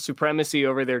parental supremacy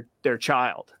over their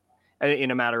child in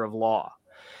a matter of law.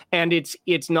 And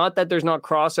it's not that there's not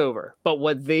crossover, but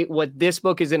what this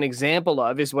book is an example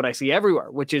of is what I see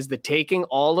everywhere, which is the taking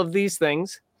all of these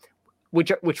things,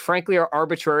 which frankly are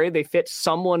arbitrary. They fit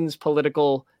someone's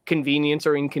political convenience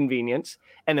or inconvenience,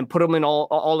 and then put them in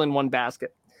all in one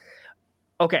basket.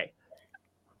 Okay,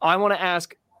 I want to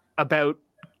ask about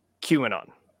QAnon.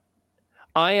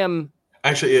 I am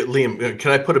actually, Liam,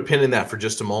 can I put a pin in that for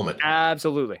just a moment?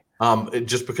 Absolutely.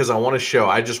 Just because I want to show,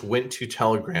 I just went to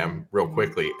Telegram real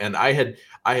quickly, and I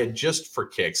had just, for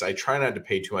kicks, I try not to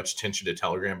pay too much attention to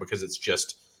Telegram because it's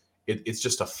just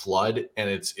a flood and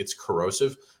it's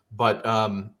corrosive. But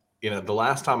the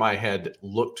last time I had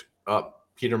looked up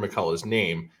Peter McCullough's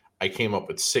name, I came up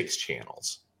with 6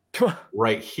 channels.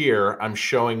 Right here, I'm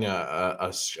showing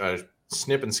a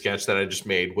snip and sketch that I just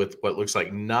made with what looks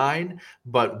like 9,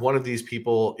 but one of these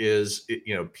people is,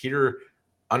 Peter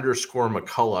 _.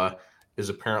 McCullough is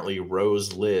apparently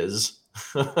Rose Liz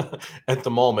at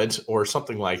the moment, or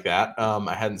something like that.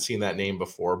 I hadn't seen that name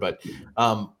before, but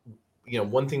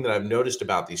one thing that I've noticed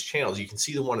about these channels, you can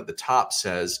see the one at the top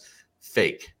says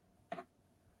fake.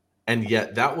 And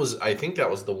yet I think that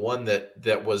was the one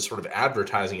that was sort of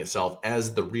advertising itself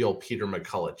as the real Peter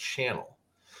McCullough channel.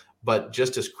 But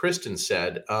just as Kristen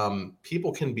said,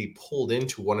 people can be pulled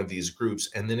into one of these groups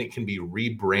and then it can be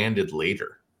rebranded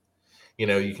later.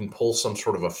 You can pull some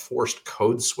sort of a forced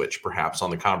code switch perhaps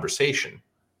on the conversation.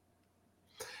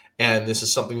 And this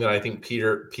is something that I think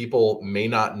people may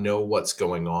not know what's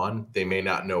going on. They may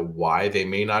not know why. They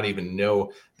may not even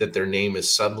know that their name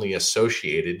is suddenly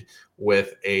associated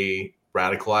with a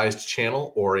radicalized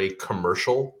channel or a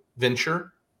commercial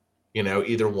venture.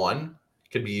 Either one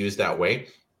could be used that way.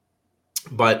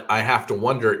 But I have to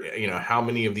wonder, how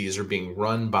many of these are being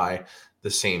run by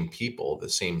the same people, the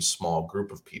same small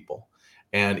group of people.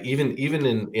 And even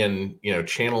in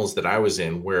channels that I was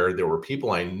in where there were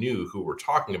people I knew who were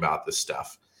talking about this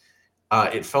stuff,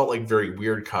 it felt like very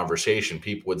weird conversation.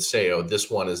 People would say, "Oh, this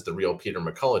one is the real Peter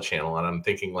McCullough channel," and I'm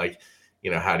thinking like,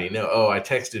 how do you know? Oh, I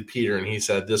texted Peter and he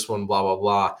said this one, blah blah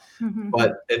blah. Mm-hmm.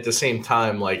 But at the same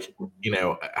time, like,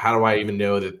 how do I even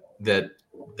know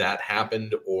that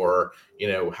happened, or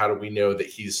how do we know that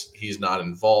he's not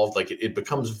involved? Like it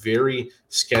becomes very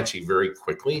sketchy very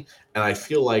quickly, and I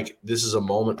feel like this is a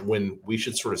moment when we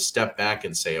should sort of step back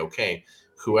and say, okay,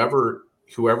 whoever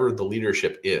the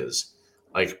leadership is,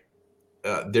 like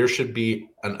there should be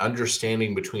an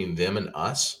understanding between them and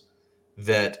us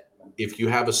that if you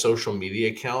have a social media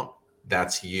account,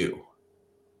 that's you.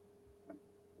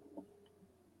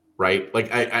 Right?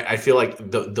 Like I feel like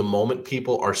the moment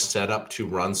people are set up to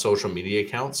run social media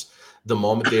accounts, the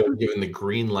moment they are given the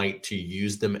green light to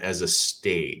use them as a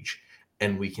stage,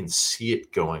 and we can see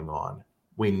it going on,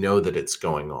 we know that it's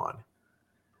going on,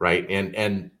 right?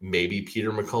 And maybe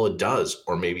Peter McCullough does,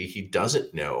 or maybe he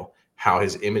doesn't know how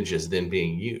his image is then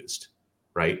being used,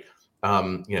 right?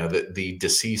 The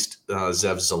deceased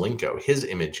Zev Zelenko, his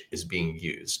image is being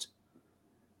used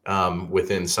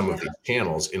within some of these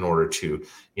channels in order to,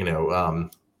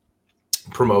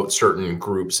 promote certain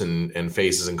groups and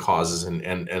faces and causes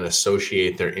and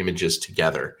associate their images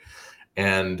together.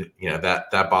 And,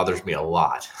 that bothers me a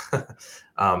lot.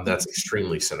 That's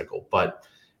extremely cynical. But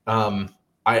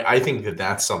I think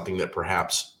that's something that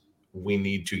perhaps we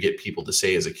need to get people to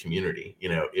say as a community.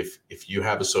 If you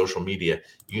have a social media,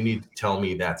 you need to tell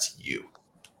me that's you.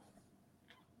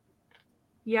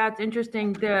 Yeah, it's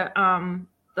interesting.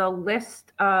 The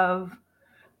list of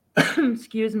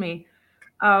excuse me,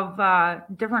 of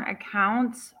different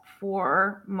accounts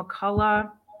for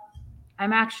McCullough.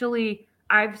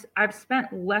 I've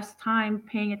spent less time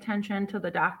paying attention to the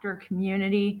doctor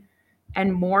community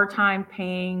and more time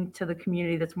paying to the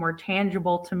community that's more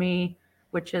tangible to me,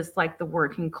 which is like the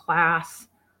working class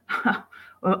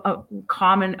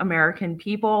common American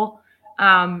people.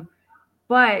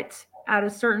 But at a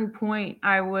certain point,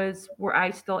 I was where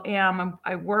I still am.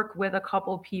 I work with a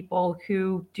couple of people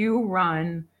who do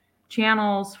run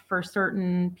channels for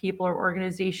certain people or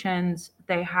organizations.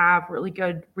 They have really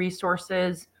good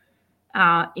resources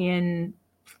in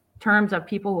terms of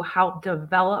people who help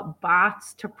develop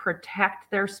bots to protect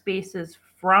their spaces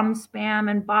from spam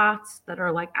and bots that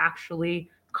are like actually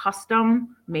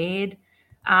custom made.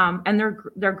 And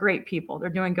they're great people. They're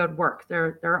doing good work.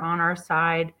 They're on our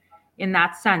side in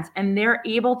that sense, and they're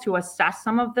able to assess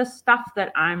some of this stuff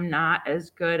that I'm not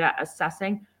as good at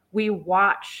assessing. We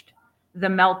watched the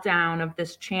meltdown of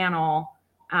this channel,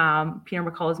 Peter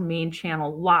McCullough's main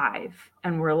channel, live,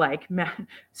 and we're like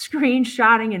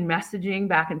screenshotting and messaging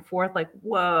back and forth like,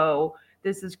 whoa,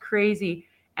 this is crazy.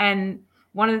 And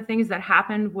one of the things that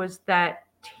happened was that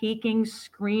taking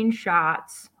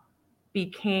screenshots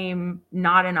became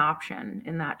not an option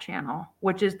in that channel,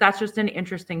 that's just an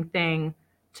interesting thing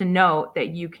to note that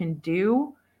you can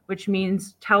do, which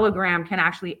means Telegram can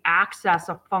actually access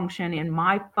a function in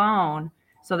my phone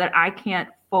so that I can't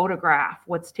photograph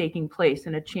what's taking place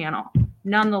in a channel.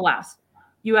 Nonetheless,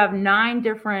 you have 9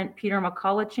 different Peter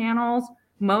McCullough channels.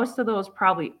 Most of those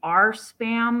probably are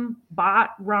spam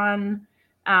bot run.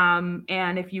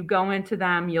 And if you go into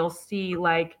them, you'll see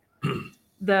like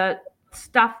the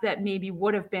stuff that maybe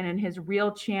would have been in his real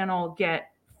channel get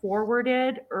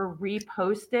forwarded or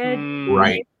reposted,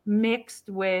 right, mixed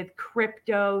with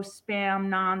crypto spam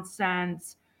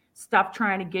nonsense stuff,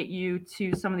 trying to get you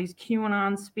to some of these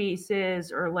QAnon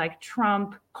spaces or like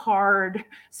Trump card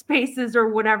spaces or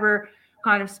whatever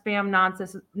kind of spam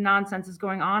nonsense is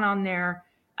going on there.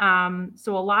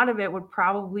 So a lot of it would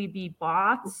probably be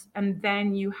bots. And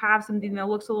then you have something that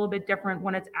looks a little bit different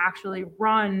when it's actually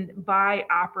run by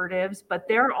operatives, but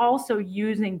they're also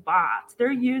using bots.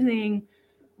 They're using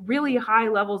really high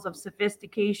levels of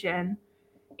sophistication.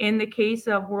 In the case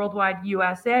of Worldwide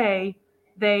USA,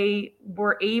 they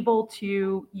were able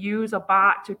to use a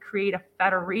bot to create a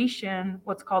federation,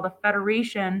 what's called a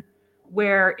federation,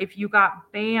 where if you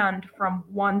got banned from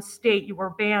one state, you were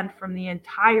banned from the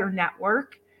entire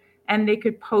network, and they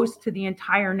could post to the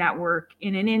entire network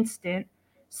in an instant.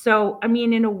 So, I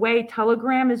mean, in a way,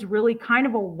 Telegram is really kind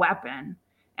of a weapon.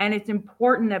 And it's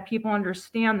important that people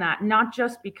understand that, not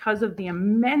just because of the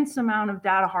immense amount of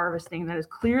data harvesting that is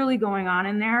clearly going on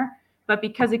in there, but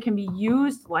because it can be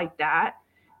used like that.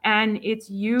 And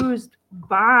it's used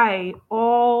by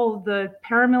all the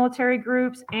paramilitary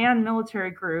groups and military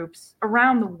groups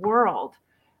around the world.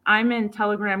 I'm in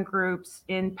Telegram groups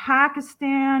in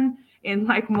Pakistan, in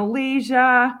like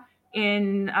Malaysia,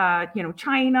 in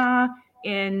China,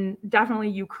 in definitely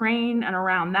Ukraine and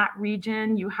around that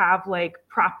region. You have like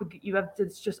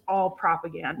it's just all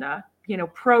propaganda,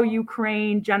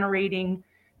 pro-Ukraine, generating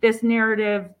this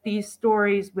narrative, these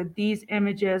stories with these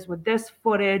images, with this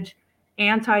footage,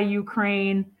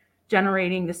 anti-Ukraine,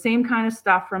 generating the same kind of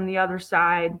stuff from the other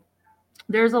side.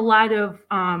 There's a lot of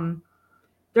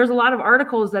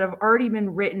articles that have already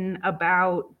been written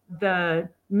about the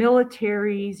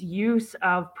military's use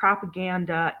of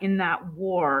propaganda in that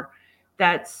war.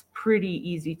 That's pretty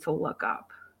easy to look up.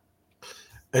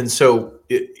 And so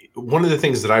one of the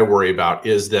things that I worry about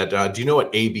is that, do you know what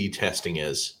A/B testing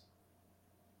is?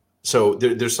 So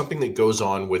there's something that goes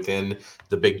on within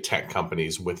the big tech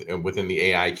companies, within the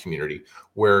AI community,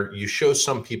 where you show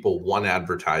some people one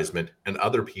advertisement and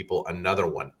other people another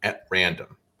one at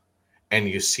random, and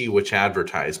you see which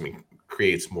advertisement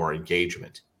creates more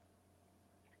engagement,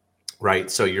 right?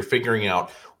 So you're figuring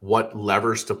out what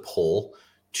levers to pull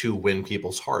to win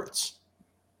people's hearts.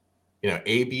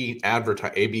 A/B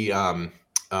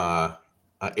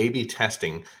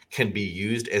testing can be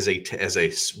used as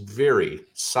a very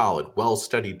solid,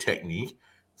 well-studied technique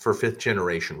for 5th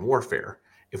generation warfare.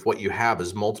 If what you have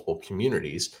is multiple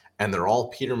communities and they're all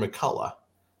Peter McCullough,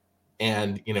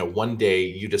 and one day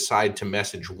you decide to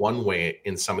message one way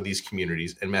in some of these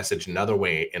communities and message another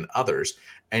way in others,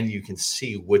 and you can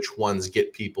see which ones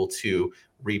get people to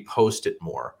repost it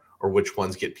more or which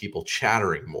ones get people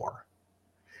chattering more.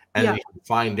 And you can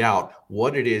find out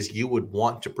what it is you would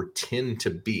want to pretend to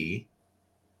be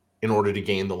in order to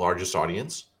gain the largest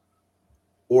audience.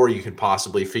 Or you can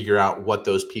possibly figure out what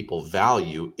those people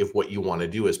value if what you want to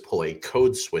do is pull a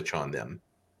code switch on them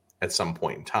at some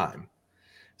point in time.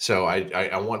 So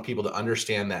I want people to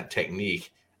understand that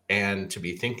technique and to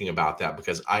be thinking about that,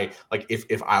 because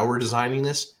if I were designing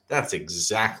this, that's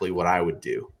exactly what I would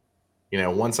do.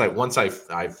 Once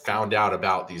I found out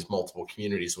about these multiple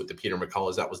communities with the Peter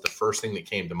McCulloughs, that was the first thing that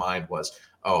came to mind was,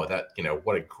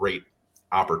 what a great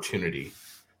opportunity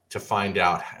to find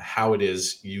out how it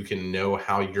is you can know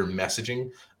how your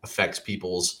messaging affects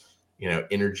people's,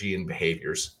 energy and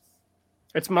behaviors.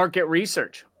 It's market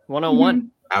research 101. Mm-hmm.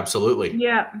 Absolutely.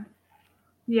 Yeah.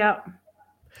 Yeah.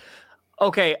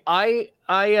 Okay, I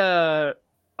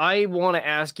want to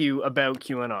ask you about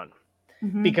QAnon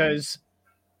Mm-hmm. because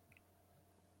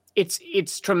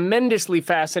it's tremendously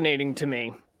fascinating to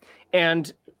me,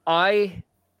 and I'm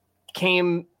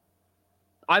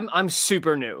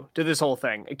super new to this whole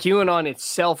thing. QAnon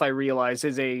itself, I realize,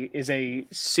 is a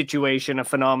situation, a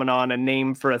phenomenon, a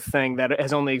name for a thing that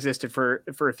has only existed for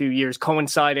a few years,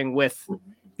 coinciding with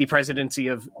the presidency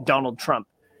of Donald Trump.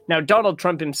 Now, Donald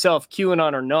Trump himself,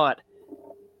 QAnon or not,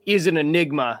 is an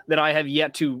enigma that I have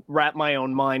yet to wrap my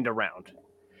own mind around.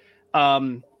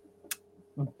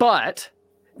 But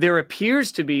there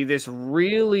appears to be this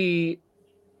really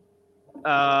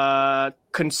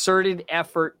concerted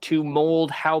effort to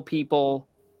mold how people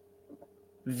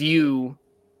view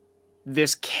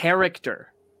this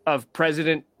character of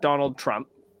President Donald Trump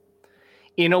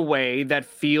in a way that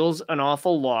feels an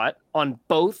awful lot on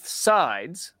both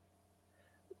sides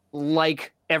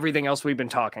like everything else we've been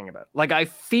talking about. Like, I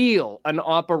feel an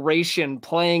operation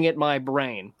playing at my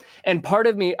brain. And part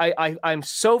of me, I'm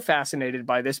so fascinated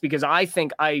by this because I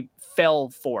think I fell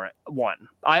for it.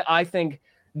 I think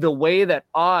the way that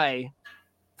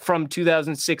from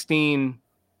 2016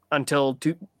 until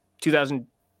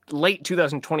late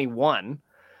 2021,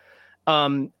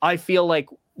 I feel like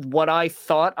what I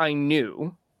thought I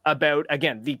knew about,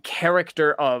 again, the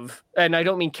character of, and I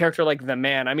don't mean character like the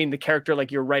man, I mean the character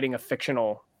like you're writing a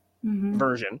fictional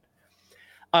version.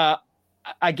 I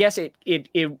guess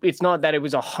it's not that it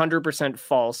was 100%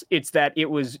 false. It's that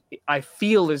I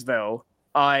feel as though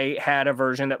I had a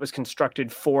version that was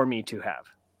constructed for me to have.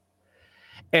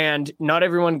 And not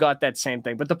everyone got that same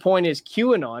thing. But the point is,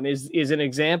 QAnon is an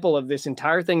example of this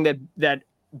entire thing that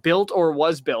built or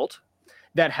was built,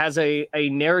 that has a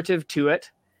narrative to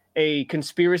it, a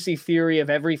conspiracy theory of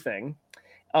everything,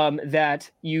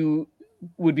 that you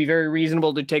would be very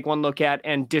reasonable to take one look at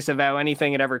and disavow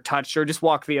anything it ever touched or just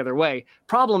walk the other way.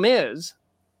 Problem is,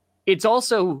 it's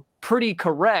also pretty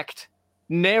correct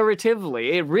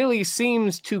narratively. It really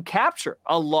seems to capture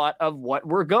a lot of what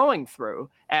we're going through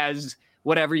as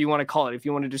whatever you want to call it. If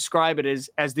you want to describe it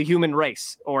as the human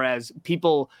race, or as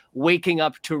people waking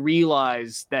up to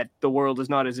realize that the world is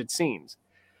not as it seems.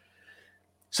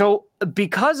 So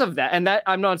because of that, and that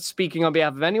I'm not speaking on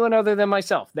behalf of anyone other than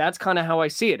myself, that's kind of how I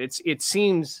see it. It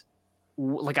seems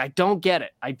like I don't get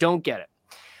it.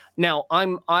 Now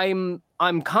I'm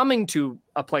coming to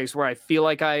a place where I feel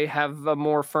like I have a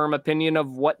more firm opinion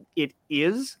of what it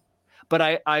is, but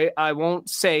I won't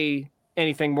say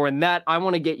anything more than that. I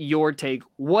want to get your take.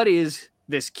 What is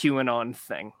this QAnon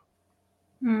thing?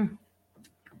 Well,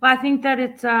 I think that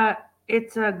it's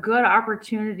a good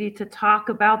opportunity to talk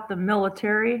about the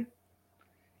military,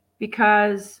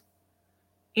 because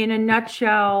in a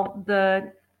nutshell,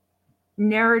 the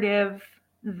narrative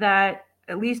that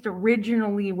at least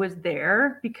originally was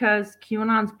there, because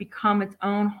QAnon's become its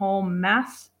own whole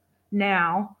mess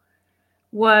now,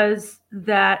 was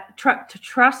that to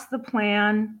trust the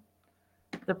plan.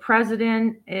 The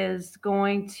president is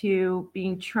going to,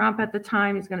 being Trump at the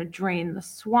time, he's going to drain the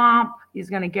swamp. He's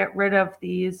going to get rid of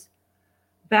these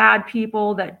bad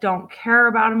people that don't care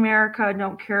about America,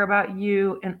 don't care about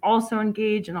you, and also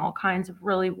engage in all kinds of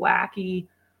really wacky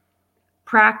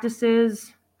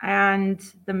practices. And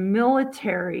the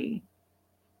military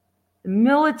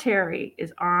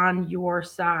is on your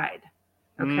side.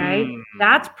 Okay.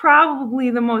 That's probably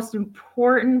the most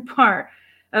important part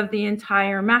of the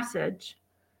entire message,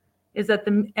 is that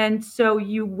and so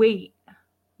you wait,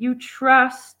 you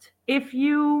trust. If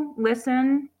you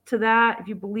listen to that, if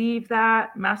you believe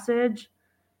that message,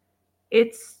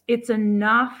 it's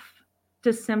enough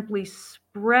to simply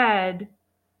spread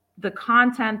the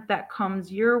content that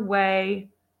comes your way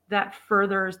that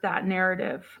furthers that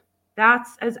narrative.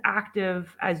 That's as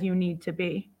active as you need to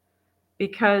be,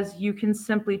 because you can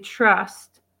simply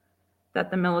trust that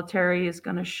the military is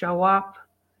going to show up.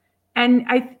 And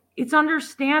it's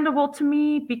understandable to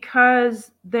me,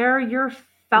 because they're your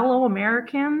fellow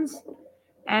Americans.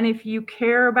 And if you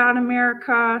care about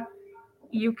America,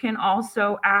 you can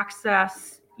also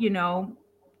access, the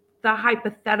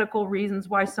hypothetical reasons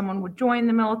why someone would join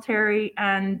the military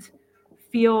and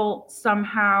feel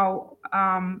somehow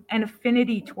an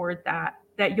affinity toward that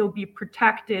you'll be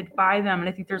protected by them. And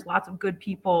I think there's lots of good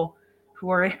people who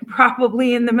are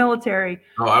probably in the military.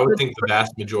 Oh, I would think the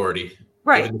vast majority.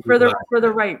 Right, for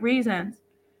the right reasons.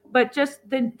 But just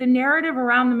the narrative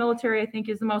around the military, I think,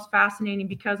 is the most fascinating,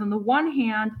 because on the one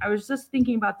hand, I was just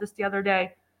thinking about this the other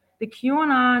day, the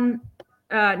QAnon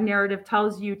narrative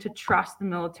tells you to trust the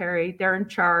military. They're in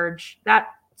charge. That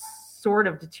sort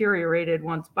of deteriorated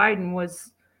once Biden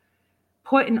was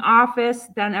put in office.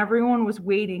 Then everyone was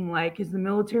waiting, like, is the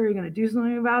military going to do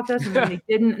something about this? And then they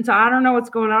didn't. And so I don't know what's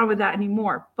going on with that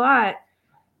anymore. But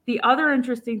the other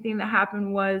interesting thing that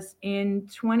happened was in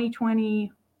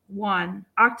 2021,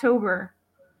 October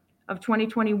of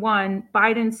 2021,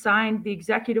 Biden signed the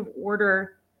executive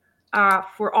order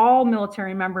for all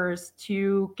military members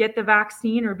to get the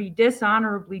vaccine or be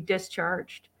dishonorably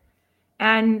discharged.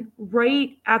 And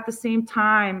right at the same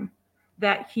time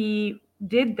that he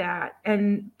did that,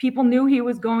 and people knew he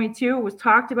was going to, it was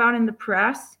talked about in the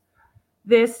press,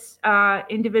 this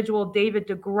individual, David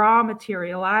DeGraw,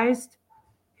 materialized,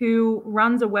 who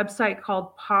runs a website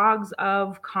called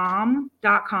pogsofcom.com,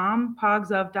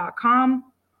 pogsof.com,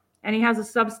 and he has a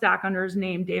Substack under his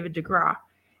name, David DeGraw.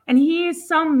 And he's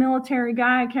some military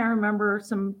guy, I can't remember,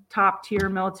 some top tier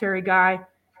military guy,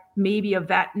 maybe a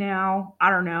vet now,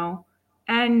 I don't know.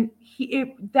 And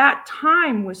that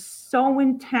time was so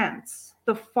intense.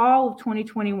 The fall of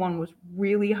 2021 was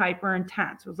really hyper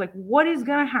intense. It was like, what is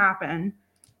going to happen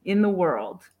in the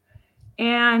world?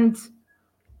 And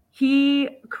he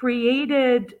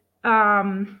created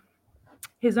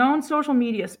his own social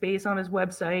media space on his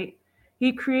website.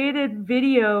 He created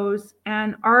videos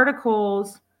and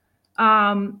articles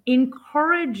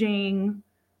encouraging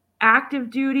active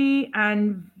duty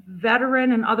and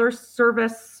veteran and other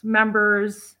service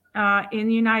members in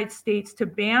the United States to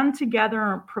band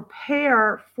together and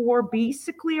prepare for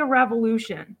basically a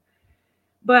revolution.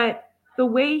 But the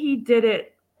way he did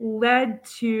it led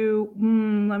to,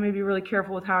 let me be really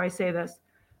careful with how I say this.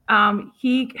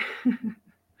 He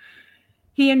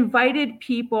invited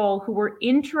people who were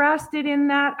interested in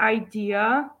that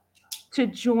idea to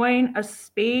join a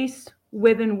space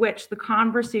within which the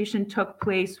conversation took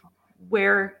place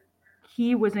where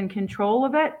he was in control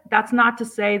of it. That's not to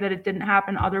say that it didn't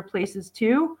happen other places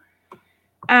too.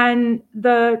 And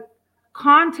the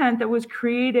content that was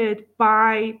created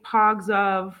by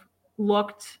Pogsov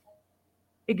looked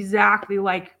exactly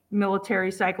like military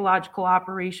psychological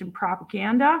operation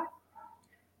propaganda.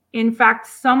 In fact,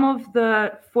 some of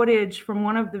the footage from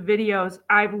one of the videos,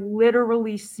 I've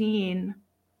literally seen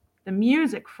the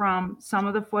music from some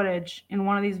of the footage in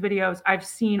one of these videos I've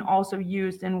seen also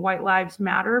used in White Lives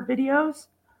Matter videos.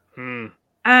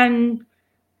 And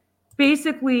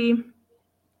basically,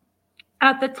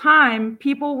 at the time,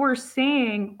 people were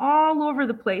saying all over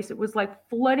the place, it was like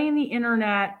flooding the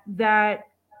internet, that,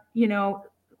 you know,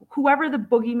 whoever the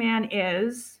boogeyman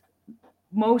is,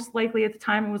 most likely at the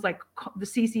time it was like the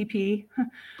CCP,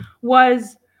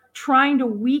 was trying to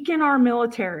weaken our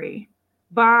military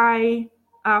by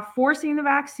forcing the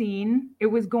vaccine. It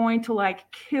was going to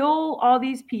like kill all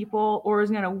these people, or it was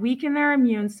going to weaken their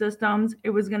immune systems. It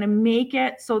was going to make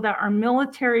it so that our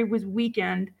military was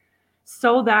weakened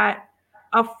so that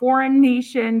a foreign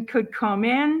nation could come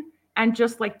in and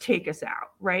just like take us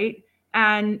out, right?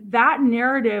 And that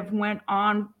narrative went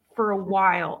on for a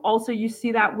while. Also, you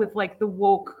see that with like the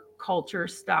woke culture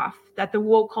stuff, that the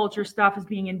woke culture stuff is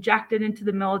being injected into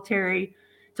the military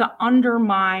to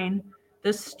undermine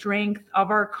the strength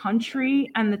of our country.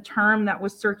 And the term that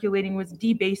was circulating was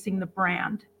debasing the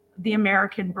brand, the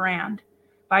American brand,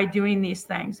 by doing these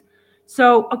things.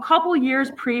 So a couple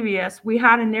years previous, we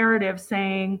had a narrative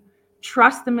saying,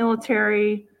 trust the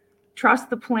military,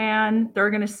 trust the plan, they're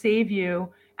going to save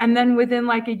you. And then within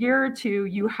like a year or two,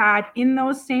 you had in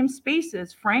those same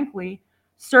spaces, frankly,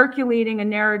 circulating a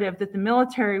narrative that the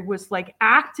military was like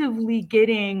actively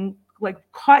getting like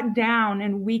cut down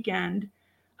and weakened,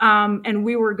 and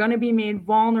we were going to be made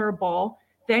vulnerable.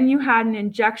 Then you had an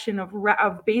injection of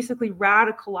basically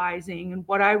radicalizing and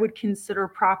what I would consider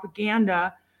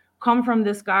propaganda come from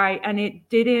this guy, and it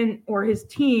didn't, or his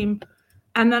team.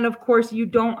 And then, of course, you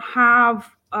don't have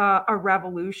a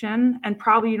revolution, and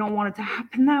probably you don't want it to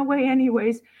happen that way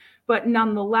anyways. But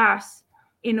nonetheless,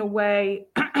 in a way,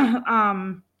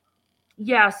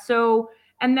 yeah. So,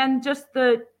 and then just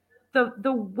the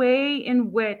way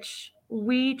in which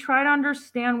we try to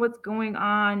understand what's going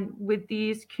on with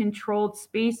these controlled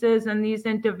spaces and these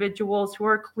individuals who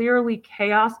are clearly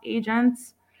chaos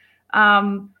agents,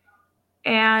 and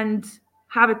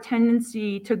have a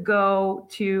tendency to go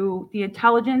to the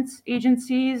intelligence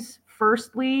agencies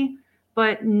firstly,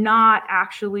 but not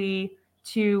actually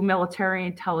to military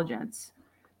intelligence.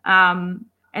 And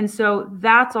so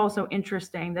that's also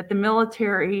interesting, that the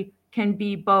military can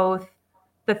be both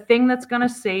the thing that's going to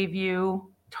save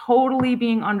you, totally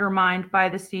being undermined by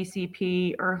the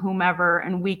CCP or whomever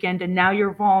and weakened, and now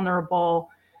you're vulnerable.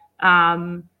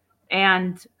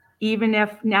 And even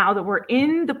if now that we're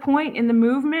in the point in the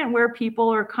movement where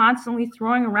people are constantly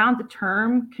throwing around the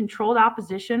term controlled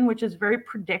opposition, which is very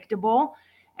predictable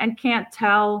and can't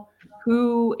tell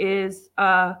who is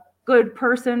a good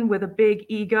person with a big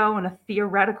ego and a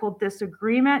theoretical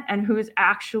disagreement and who's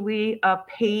actually a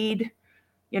paid,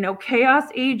 chaos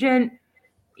agent.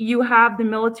 You have the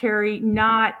military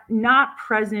not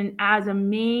present as a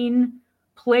main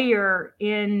player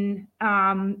in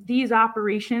these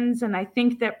operations, and I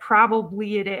think that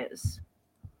probably it is.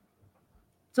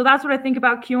 So that's what I think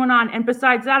about QAnon. And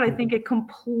besides that, I think it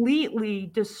completely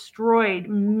destroyed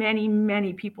many,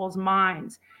 many people's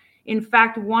minds. In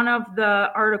fact, one of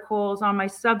the articles on my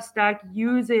Substack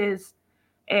uses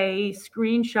a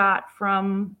screenshot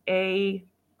from a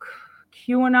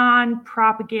QAnon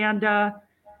propaganda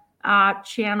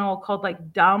channel called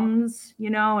like DUMS,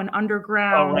 an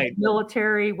underground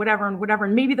military, whatever.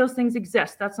 And maybe those things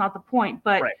exist. That's not the point.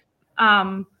 But,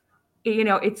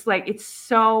 it's like, it's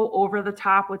so over the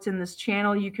top what's in this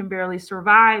channel. You can barely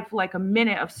survive like a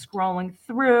minute of scrolling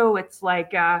through. It's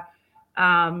like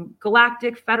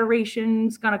Galactic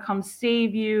Federation's going to come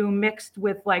save you, mixed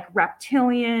with like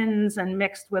reptilians and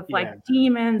mixed with like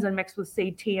demons and mixed with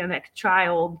satanic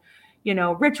child,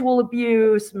 ritual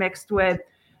abuse, mixed with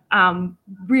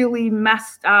really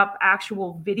messed up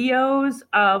actual videos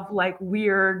of like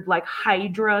weird like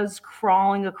hydras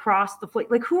crawling across the floor.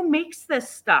 Like, who makes this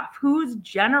stuff? Who's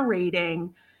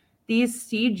generating these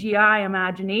CGI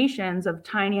imaginations of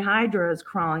tiny hydras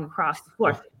crawling across the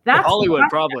floor? That's Hollywood,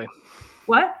 probably.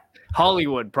 What?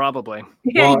 Hollywood, probably.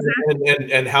 Yeah, well,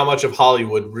 exactly. and how much of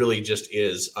Hollywood really just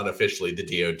is unofficially the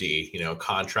DoD,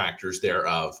 contractors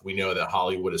thereof. We know that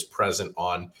Hollywood is present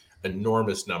on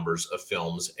enormous numbers of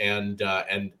films, and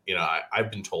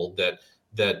I've been told that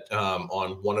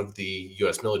on one of the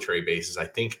U.S. military bases, I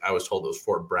think I was told it was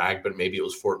Fort Bragg, but maybe it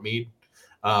was Fort Meade,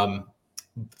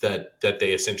 that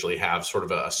they essentially have sort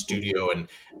of a studio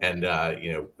and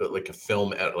like a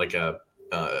film, like a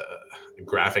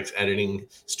graphics editing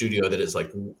studio that is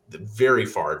like very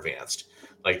far advanced.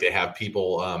 Like they have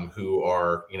people who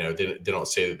are, they don't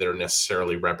say that they're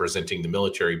necessarily representing the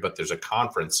military, but there's a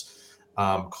conference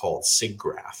called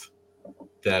SIGGRAPH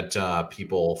that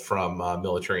people from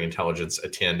military intelligence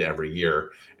attend every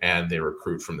year, and they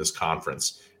recruit from this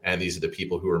conference. And these are the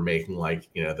people who are making like,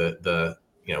 the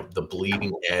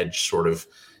bleeding edge sort of,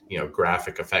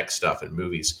 graphic effect stuff in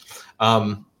movies.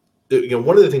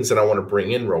 One of the things that I want to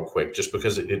bring in real quick, just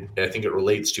because I think it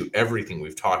relates to everything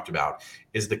we've talked about,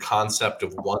 is the concept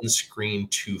of one screen,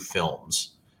 two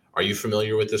films. Are you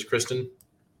familiar with this, Kristen?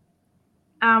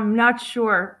 I'm not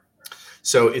sure.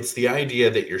 So it's the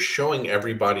idea that you're showing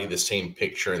everybody the same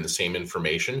picture and the same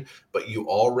information, but you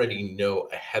already know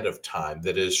ahead of time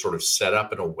that it is sort of set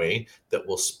up in a way that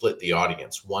will split the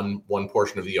audience. One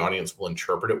portion of the audience will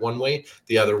interpret it one way,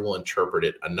 the other will interpret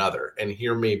it another. And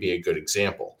here may be a good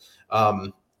example.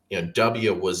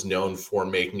 W was known for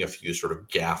making a few sort of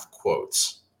gaffe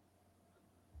quotes,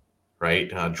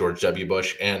 right? George W.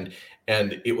 Bush. And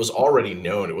it was already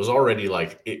known. It was already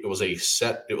like, it was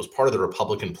part of the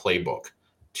Republican playbook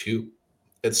to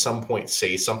at some point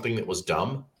say something that was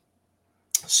dumb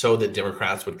so that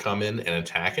Democrats would come in and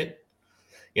attack it.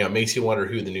 It makes you wonder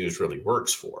who the news really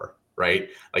works for, right?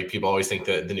 Like people always think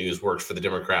that the news works for the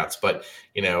Democrats, but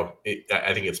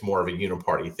I think it's more of a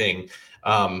uniparty thing.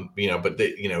 But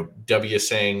W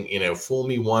saying, fool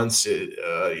me once,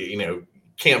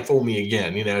 can't fool me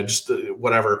again, just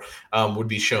whatever, would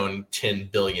be shown 10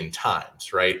 billion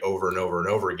times, right? Over and over and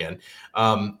over again.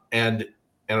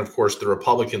 And of course the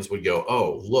Republicans would go,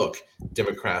 oh, look,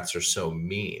 Democrats are so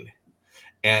mean.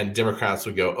 And Democrats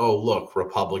would go, oh, look,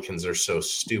 Republicans are so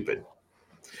stupid.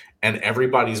 And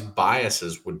everybody's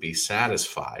biases would be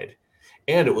satisfied.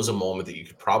 And it was a moment that you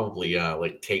could probably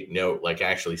take note, like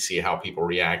actually see how people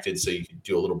reacted. So you could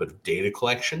do a little bit of data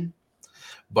collection.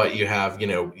 But you have,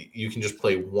 you can just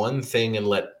play one thing and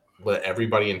let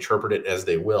everybody interpret it as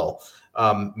they will.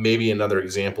 Maybe another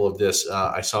example of this,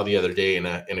 I saw the other day in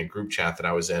a group chat that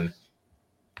I was in,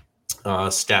 there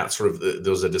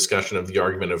was a discussion of the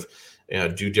argument of,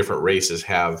 do different races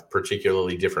have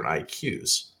particularly different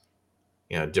IQs,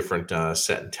 different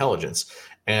set intelligence?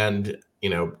 And,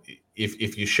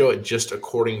 if you show it just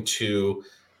according to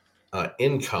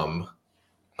income,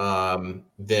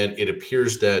 then it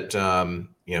appears that,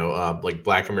 like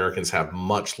Black Americans have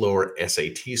much lower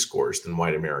SAT scores than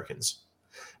white Americans.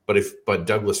 But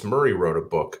Douglas Murray wrote a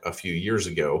book a few years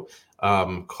ago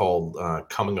called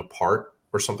Coming Apart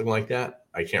or something like that.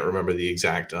 I can't remember the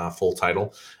exact full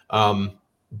title.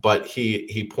 But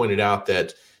he pointed out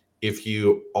that if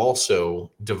you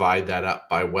also divide that up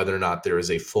by whether or not there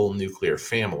is a full nuclear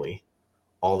family,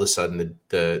 all of a sudden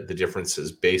the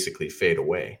differences basically fade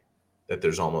away, that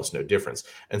there's almost no difference.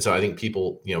 And so I think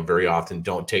people, very often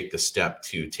don't take the step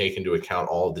to take into account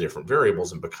all of the different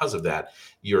variables. And because of that,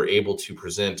 you're able to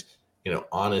present,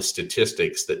 honest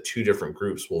statistics that two different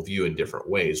groups will view in different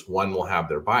ways. One will have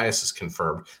their biases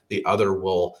confirmed. The other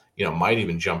will, might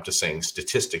even jump to saying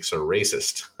statistics are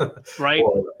racist. Right.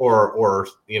 or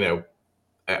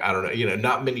I don't know,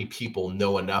 not many people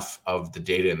know enough of the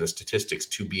data and the statistics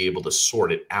to be able to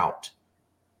sort it out.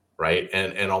 Right.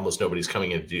 And almost nobody's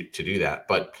coming in to do that.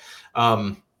 But,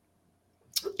 I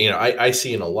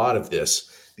see in a lot of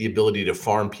this, the ability to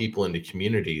farm people into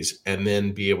communities and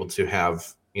then be able to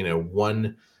have,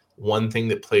 one thing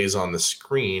that plays on the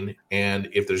screen. And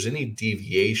if there's any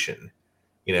deviation,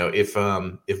 if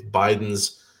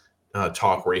Biden's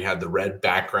talk where he had the red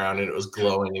background and it was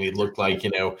glowing and he looked like,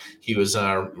 he was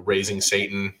raising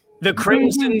Satan. The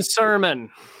Crimson Sermon.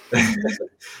 Like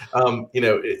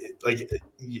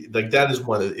that is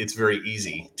it's very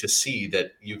easy to see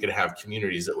that you could have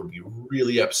communities that would be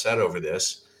really upset over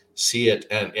this, see it,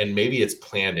 and maybe it's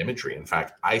planned imagery. In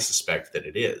fact, I suspect that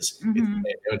it is. It's planned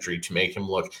imagery to make him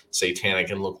look satanic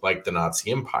and look like the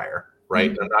Nazi Empire. Right.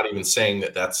 I'm not even saying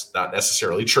that that's not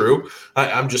necessarily true.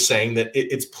 I'm just saying that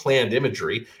it's planned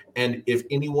imagery. And if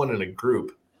anyone in a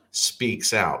group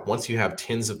speaks out, once you have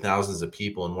tens of thousands of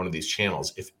people in one of these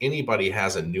channels, if anybody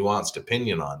has a nuanced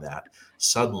opinion on that,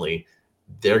 suddenly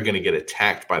they're going to get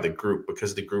attacked by the group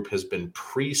because the group has been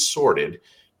pre-sorted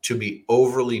to be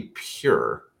overly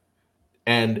pure.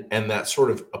 And that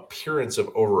sort of appearance of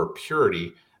over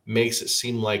purity makes it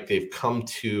seem like they've come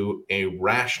to a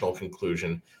rational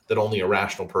conclusion that only a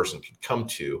rational person could come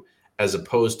to, as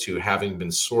opposed to having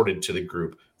been sorted to the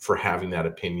group for having that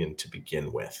opinion to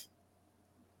begin with.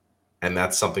 And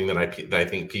that's something that I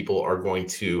think people are going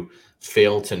to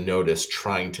fail to notice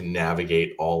trying to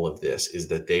navigate all of this, is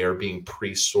that they are being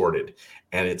pre-sorted,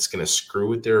 and it's going to screw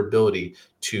with their ability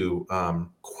to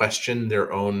question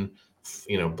their own,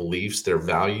 beliefs, their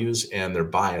values, and their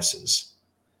biases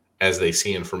as they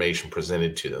see information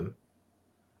presented to them.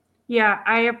 Yeah,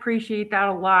 I appreciate that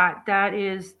a lot. That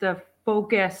is the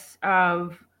focus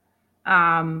of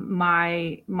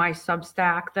my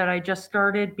Substack that I just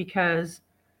started, because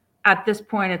at this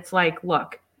point it's like,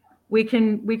 look, we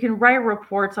can write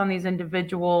reports on these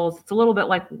individuals. It's a little bit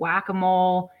like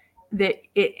whack-a-mole.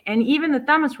 And even the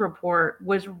Themis report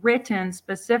was written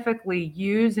specifically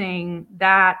using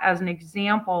that as an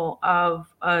example of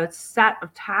a set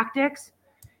of tactics,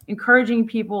 encouraging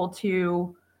people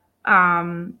to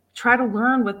try to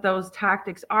learn what those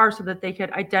tactics are so that they could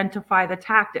identify the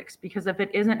tactics. Because if it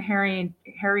isn't Harry,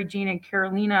 Jean, and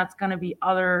Carolina, it's going to be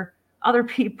other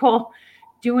people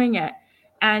doing it.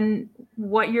 And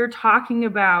what you're talking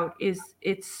about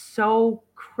it's so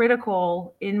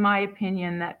critical, in my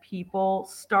opinion, that people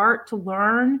start to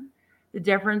learn the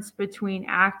difference between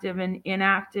active and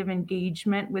inactive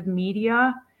engagement with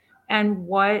media, and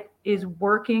what is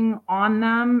working on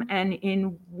them and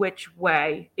in which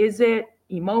way. Is it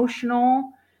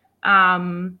emotional?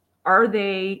 Are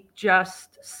they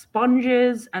just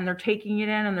sponges and they're taking it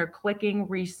in and they're clicking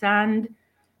resend?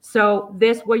 So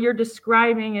what you're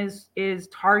describing is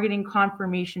targeting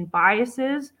confirmation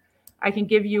biases. I can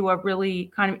give you a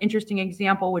really kind of interesting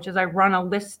example, which is I run a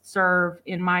listserv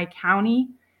in my county,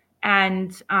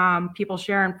 and people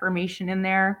share information in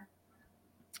there.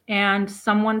 And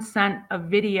someone sent a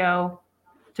video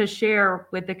to share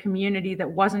with the community that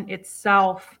wasn't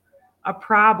itself a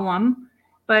problem,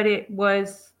 but it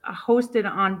was hosted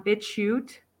on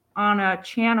BitChute on a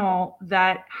channel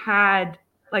that had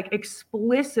like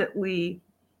explicitly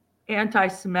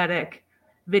anti-Semitic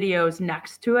videos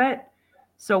next to it.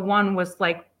 So one was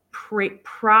like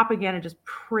propaganda, just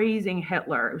praising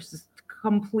Hitler. It was just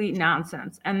complete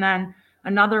nonsense. And then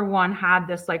another one had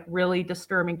this like really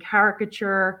disturbing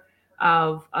caricature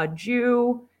of a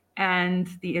Jew, and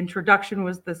the introduction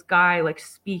was this guy like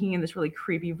speaking in this really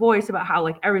creepy voice about how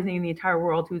like everything in the entire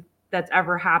world that's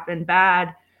ever happened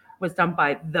bad was done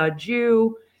by the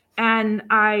Jew. And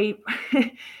I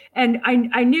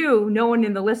knew no one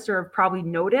in the listserv probably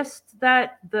noticed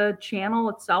that the channel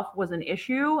itself was an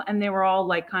issue, and they were all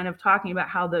like kind of talking about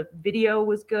how the video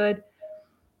was good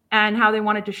and how they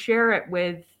wanted to share it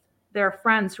with their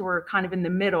friends who were kind of in the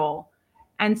middle.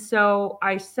 And so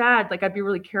I said, like, I'd be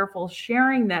really careful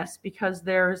sharing this because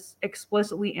there's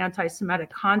explicitly anti-Semitic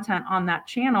content on that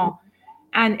channel,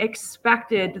 and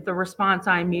expected the response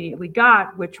I immediately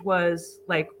got, which was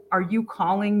like, are you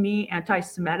calling me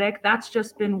anti-Semitic? That's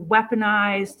just been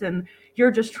weaponized and you're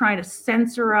just trying to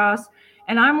censor us.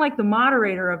 And I'm like the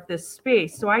moderator of this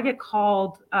space. So I get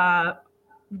called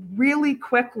really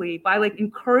quickly by like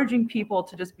encouraging people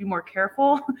to just be more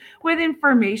careful with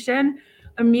information.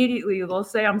 Immediately they'll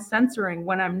say I'm censoring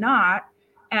when I'm not.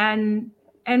 And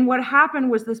what happened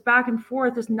was this back and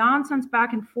forth, this nonsense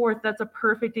back and forth. That's a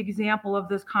perfect example of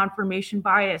this confirmation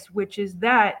bias, which is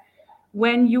that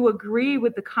when you agree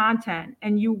with the content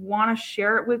and you want to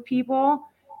share it with people,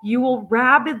 you will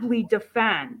rapidly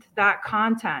defend that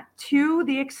content to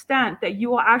the extent that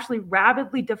you will actually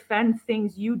rapidly defend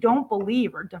things you don't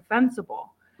believe are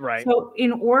defensible. Right. So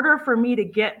in order for me to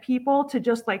get people to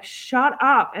just like shut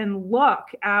up and look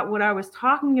at what I was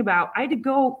talking about, I had to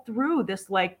go through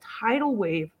this like tidal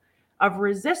wave of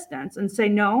resistance and say,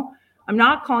 no, I'm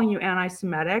not calling you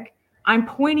anti-Semitic. I'm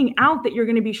pointing out that you're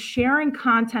going to be sharing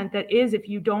content that is, if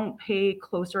you don't pay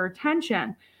closer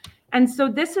attention. And so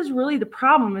this is really the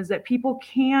problem, is that people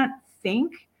can't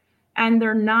think and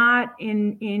they're not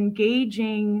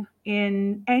engaging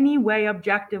in any way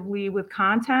objectively with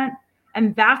content.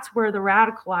 And that's where the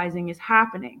radicalizing is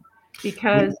happening,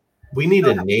 because we need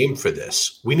a name for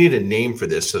this. We need a name for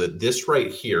this so that this right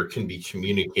here can be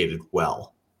communicated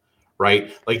well,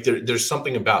 right? Like there's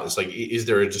something about this. Like, is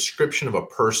there a description of a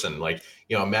person? Like,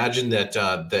 imagine that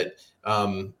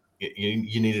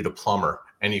you needed a plumber,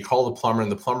 and you called the plumber,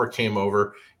 and the plumber came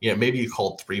over. Maybe you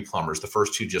called 3 plumbers. The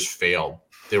first 2 just failed.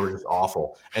 They were just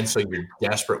awful. And so you're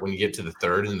desperate when you get to the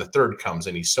third, and the third comes,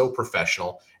 and he's so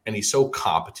professional and he's so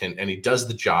competent and he does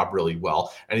the job really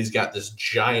well. And he's got this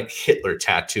giant Hitler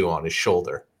tattoo on his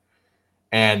shoulder.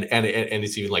 And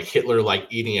it's even like Hitler, like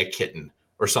eating a kitten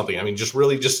or something. I mean, just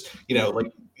really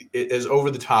like as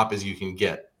over the top as you can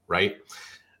get, right?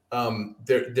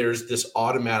 There's this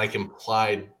automatic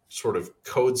implied sort of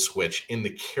code switch in the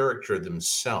character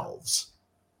themselves.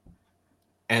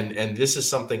 And this is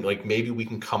something like maybe we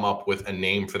can come up with a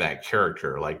name for that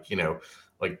character, like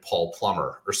Paul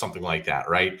Plumber or something like that,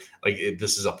 right? Like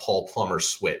this is a Paul Plumber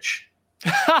switch.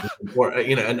 Or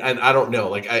and I don't know,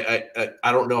 like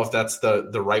I don't know if that's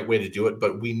the right way to do it,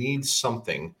 but we need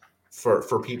something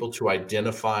for people to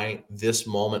identify this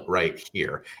moment right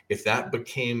here. If that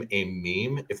became a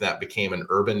meme, if that became an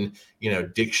urban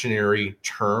dictionary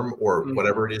term or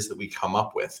whatever it is that we come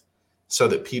up with, so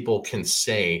that people can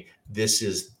say this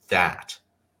is that.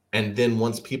 And then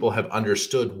once people have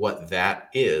understood what that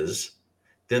is,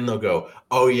 then they'll go,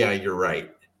 oh yeah, you're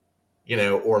right.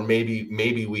 Or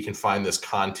maybe we can find this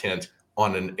content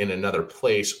in another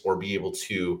place, or be able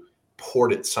to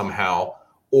port it somehow,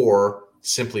 or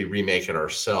simply remake it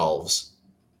ourselves.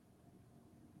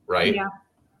 Right? Yeah.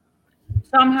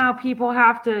 Somehow people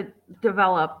have to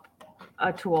develop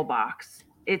a toolbox.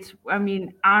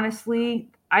 Honestly,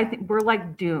 I think we're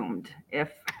like doomed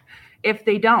if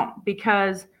they don't,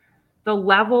 because the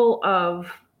level of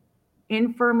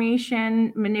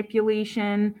information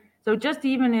manipulation. So just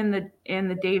even in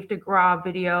the Dave DeGraw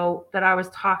video that I was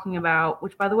talking about,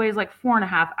 which by the way is like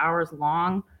 4.5 hours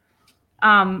long.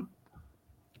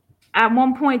 At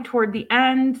one point toward the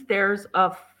end, there's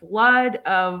a flood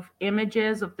of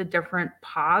images of the different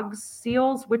POGS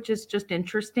seals, which is just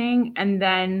interesting. And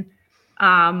then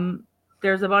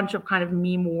there's a bunch of kind of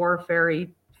meme warfare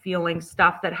feeling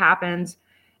stuff that happens.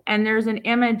 And there's an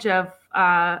image of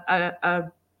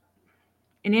an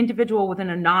individual with an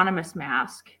anonymous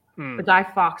mask, the Guy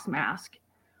Fawkes mask,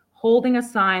 holding a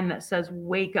sign that says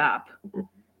 "Wake up,"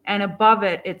 and above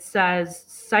it, it says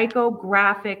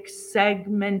psychographic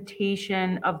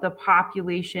segmentation of the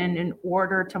population in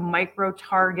order to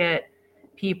micro-target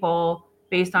people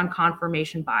based on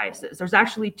confirmation biases. There's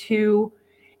actually 2,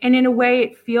 and in a way,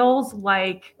 it feels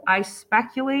like I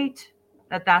speculate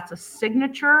that that's a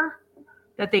signature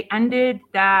that they ended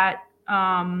that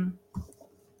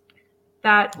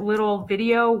little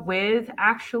video with,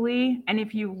 actually. And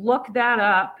if you look that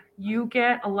up, you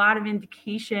get a lot of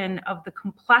indication of the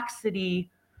complexity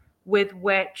with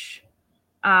which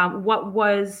what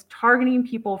was targeting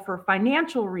people for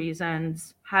financial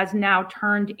reasons has now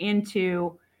turned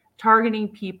into targeting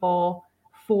people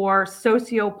for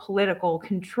socio-political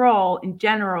control in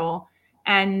general.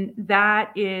 And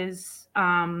that is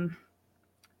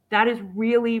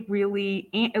really, really,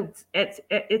 it's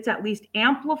at least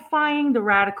amplifying the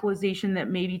radicalization that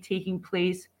may be taking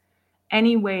place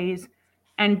anyways,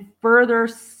 and further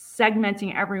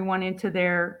segmenting everyone into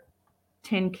their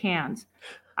tin cans.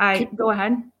 Go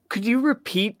ahead. Could you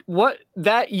repeat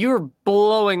you're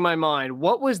blowing my mind.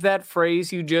 What was that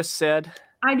phrase you just said?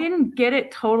 I didn't get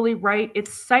it totally right.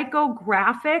 It's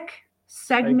psychographic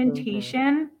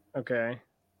segmentation. Okay.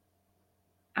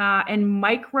 And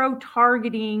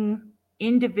micro-targeting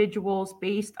individuals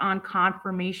based on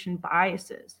confirmation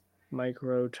biases.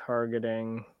 Micro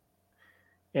targeting.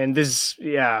 And this,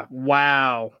 yeah,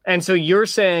 wow. And so you're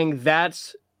saying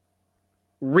that's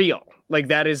real. Like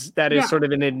that is sort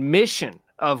of an admission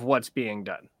of what's being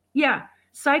done. Yeah.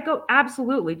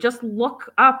 Absolutely. Just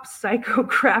look up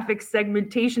psychographic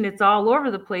segmentation. It's all over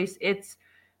the place. It's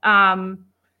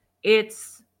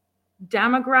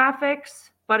demographics,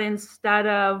 but instead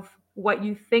of what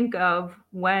you think of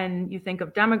when you think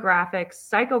of demographics,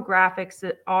 psychographics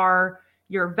are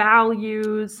your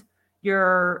values,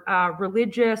 your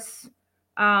religious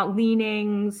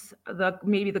leanings,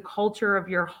 maybe the culture of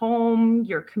your home,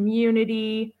 your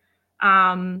community,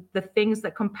 the things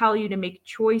that compel you to make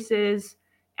choices.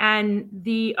 And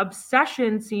the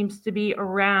obsession seems to be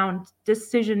around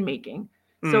decision making.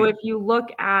 So if you look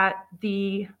at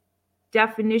the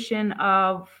definition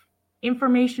of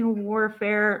information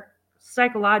warfare,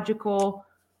 psychological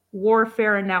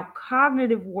warfare, and now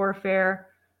cognitive warfare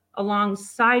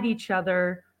alongside each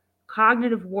other,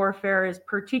 cognitive warfare is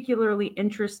particularly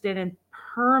interested in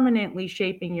permanently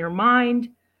shaping your mind.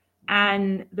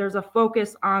 And there's a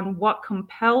focus on what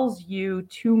compels you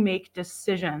to make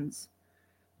decisions.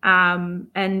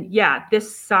 And yeah,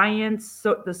 this science,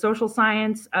 so the social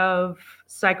science of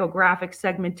psychographic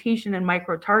segmentation and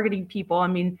micro-targeting people, I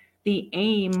mean, the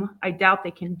aim, I doubt they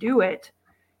can do it,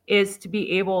 is to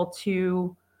be able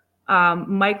to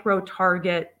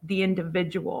micro-target the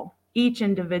individual, each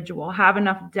individual, have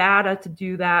enough data to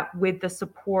do that with the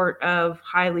support of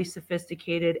highly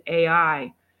sophisticated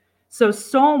AI.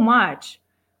 So much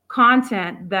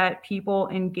content that people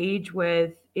engage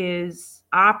with is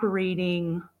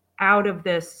operating out of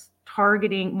this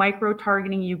targeting, micro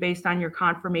targeting you based on your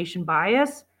confirmation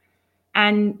bias.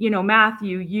 And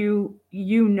Matthew,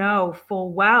 you know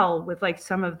full well with like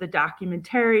some of the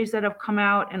documentaries that have come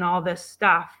out and all this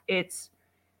stuff,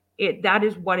 that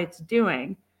is what it's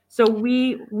doing. So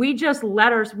we just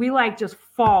just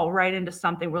fall right into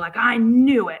something. We're like, I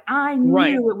knew it. I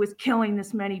knew it was killing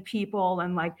this many people.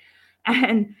 And like,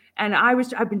 and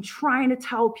I've been trying to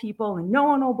tell people and no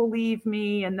one will believe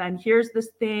me. And then here's this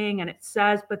thing and it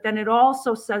says, but then it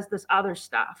also says this other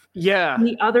stuff. Yeah. And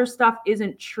the other stuff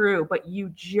isn't true, but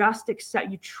you just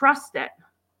you trust it.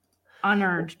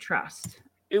 Unearned trust.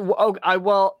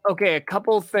 Okay, a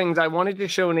couple of things. I wanted to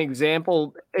show an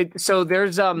example. So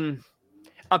there's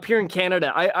up here in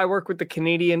Canada, I work with the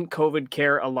Canadian COVID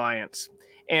Care Alliance,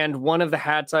 and one of the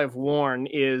hats I've worn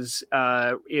is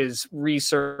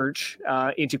research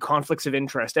into conflicts of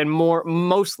interest, and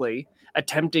mostly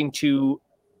attempting to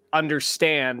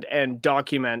understand and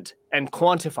document and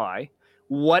quantify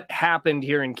what happened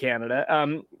here in Canada.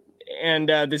 And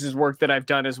this is work that I've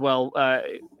done as well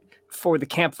for the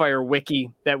Campfire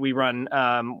Wiki that we run.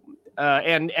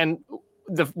 And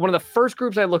one of the first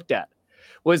groups I looked at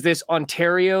was this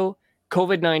Ontario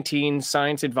COVID-19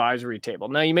 Science Advisory Table.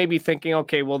 Now, you may be thinking,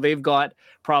 okay, well, they've got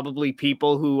probably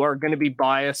people who are going to be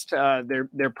biased.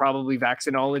 They're probably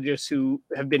vaccinologists who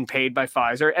have been paid by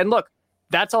Pfizer. And look,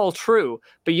 that's all true.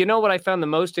 But you know what I found the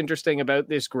most interesting about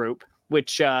this group,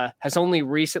 which has only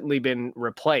recently been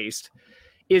replaced,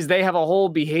 is they have a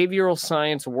whole behavioral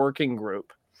science working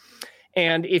group.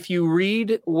 And if you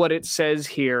read what it says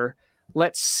here,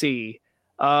 let's see.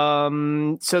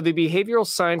 So the Behavioral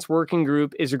Science Working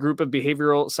Group is a group of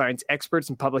behavioral science experts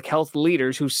and public health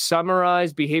leaders who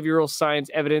summarize behavioral science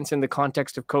evidence in the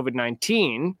context of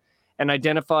COVID-19 and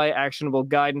identify actionable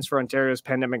guidance for Ontario's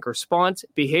pandemic response.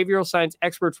 Behavioral science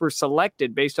experts were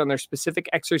selected based on their specific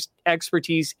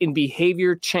expertise in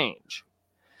behavior change,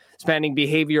 spanning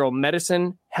behavioral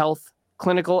medicine, health,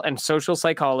 clinical and social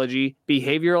psychology,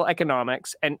 behavioral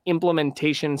economics, and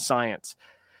implementation science.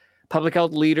 Public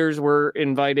health leaders were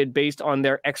invited based on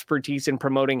their expertise in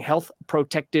promoting health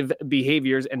protective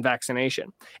behaviors and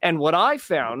vaccination. And what I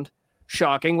found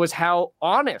shocking was how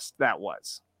honest that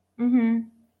was. Mm-hmm.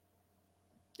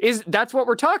 That's what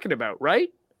we're talking about, right?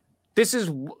 This is,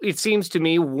 it seems to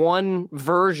me, one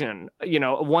version,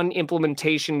 one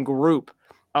implementation group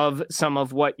of some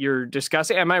of what you're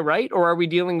discussing. Am I right? Or are we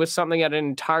dealing with something at an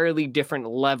entirely different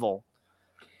level?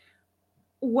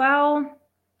 Well,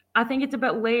 I think it's a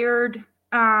bit layered.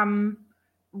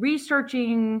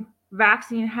 Researching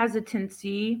vaccine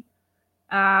hesitancy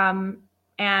and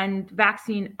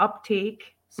vaccine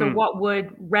uptake. So what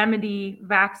would remedy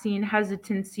vaccine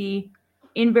hesitancy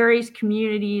in various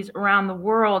communities around the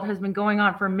world has been going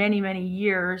on for many, many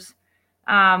years.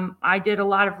 I did a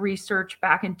lot of research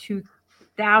back in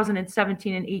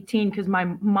 2017 and 18 because my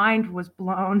mind was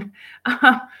blown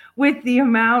with the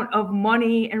amount of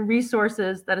money and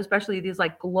resources that especially these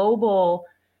like global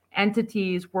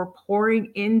entities were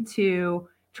pouring into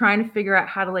trying to figure out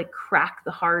how to like crack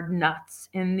the hard nuts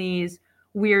in these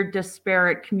weird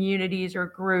disparate communities or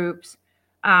groups,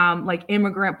 like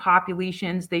immigrant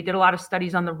populations. They did a lot of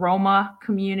studies on the Roma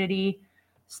community,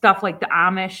 stuff like the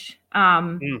Amish.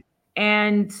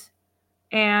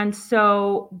 And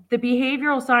so the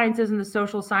behavioral sciences and the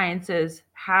social sciences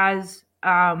has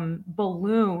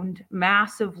ballooned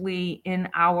massively in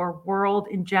our world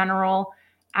in general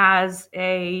as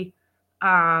a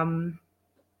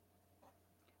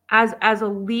as a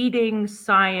leading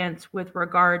science with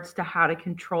regards to how to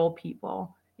control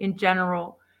people in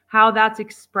general, how that's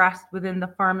expressed within the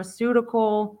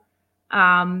pharmaceutical,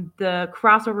 the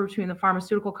crossover between the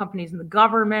pharmaceutical companies and the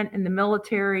government and the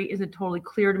military isn't totally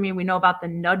clear to me. We know about the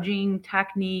nudging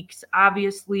techniques,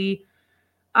 obviously.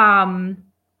 BioNTech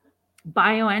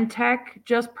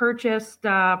just purchased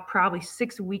probably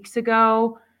 6 weeks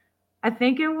ago. I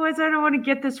think it was, I don't want to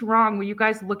get this wrong. Will you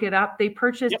guys look it up? They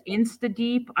purchased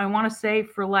InstaDeep, I want to say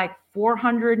for like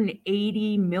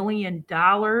 $480 million,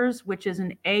 which is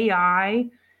an AI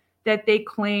that they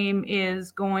claim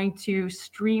is going to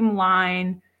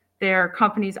streamline their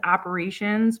company's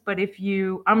operations. But if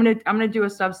you, I'm gonna do a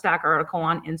Substack article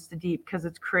on InstaDeep because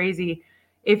it's crazy.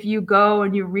 If you go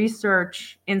and you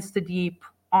research InstaDeep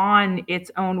on its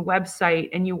own website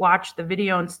and you watch the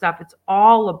video and stuff, it's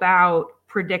all about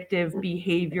predictive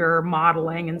behavior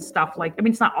modeling and stuff like, I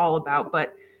mean, it's not all about,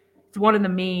 but it's one of the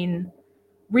main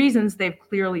reasons they've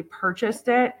clearly purchased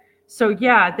it. So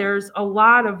yeah, there's a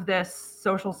lot of this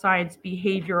social science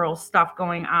behavioral stuff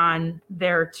going on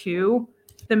there too.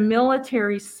 The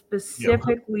military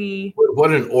specifically.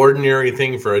 What an ordinary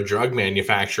thing for a drug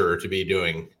manufacturer to be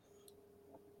doing.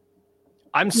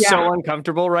 I'm so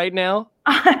uncomfortable right now.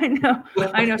 I know.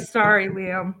 Sorry,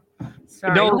 Liam.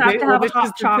 Sorry. No, you'll have to have a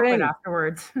hot chocolate thing.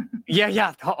 Afterwards.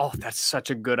 Yeah. Oh, that's such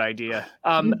a good idea.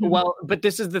 Well, but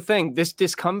this is the thing. This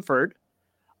discomfort,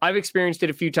 I've experienced it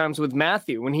a few times with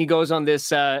Matthew when he goes on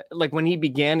this, like when he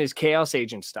began his Chaos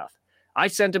Agent stuff. I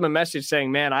sent him a message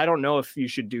saying, man, I don't know if you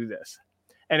should do this.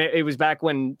 And it was back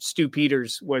when Stu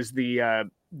Peters was the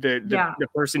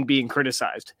person being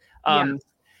criticized.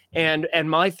 And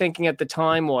my thinking at the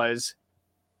time was,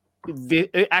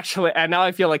 actually, and now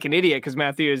I feel like an idiot because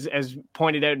Matthew has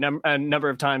pointed out a number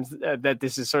of times that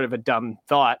this is sort of a dumb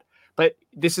thought, but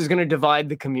this is going to divide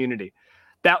the community.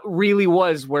 That really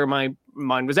was where my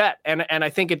mind was at. And I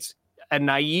think it's a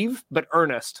naive but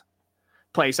earnest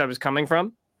place I was coming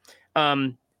from.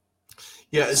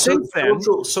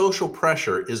 Social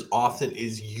pressure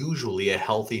is usually a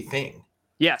healthy thing.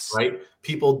 Yes. Right?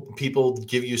 People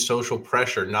give you social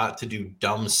pressure not to do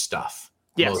dumb stuff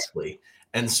mostly.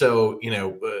 And so,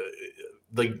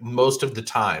 like most of the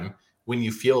time when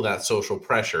you feel that social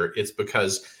pressure, it's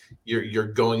because you're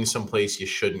going someplace you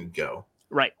shouldn't go.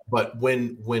 Right. But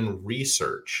when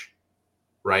research,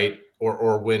 right,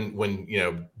 or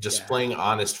when displaying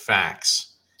honest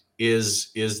facts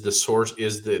is the source,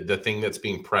 is the thing that's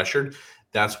being pressured,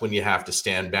 that's when you have to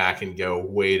stand back and go,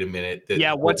 wait a minute.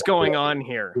 What's going on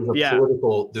here?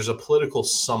 There's a political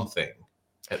something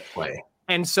at play.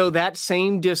 And so that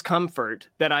same discomfort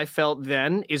that I felt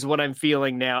then is what I'm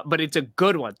feeling now, but it's a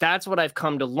good one. That's what I've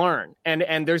come to learn.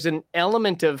 And there's an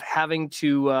element of having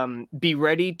to be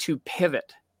ready to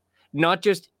pivot, not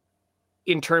just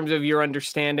in terms of your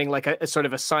understanding, like a sort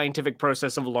of a scientific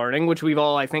process of learning, which we've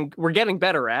all, I think we're getting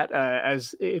better at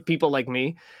as people like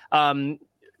me.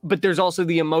 But there's also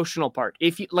the emotional part.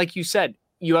 If you, like you said,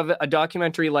 you have a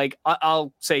documentary like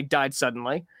I'll say Died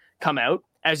Suddenly come out,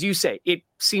 as you say, it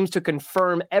seems to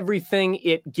confirm everything.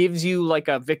 It gives you like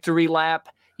a victory lap.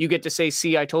 You get to say,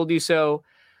 see, I told you so.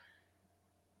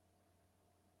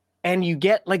 And you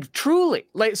get like truly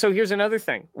like, so here's another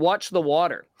thing. Watch The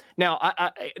Water. Now,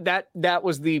 that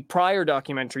was the prior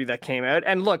documentary that came out.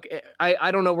 And look,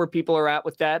 I don't know where people are at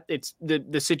with that. It's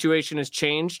the situation has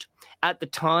changed. At the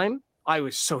time, I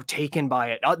was so taken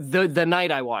by it. The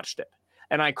night I watched it,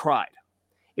 and I cried.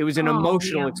 It was an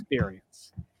emotional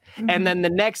experience. Mm-hmm. And then the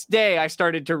next day, I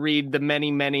started to read the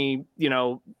many,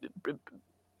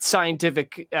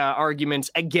 scientific arguments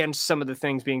against some of the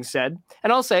things being said.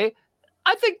 And I'll say,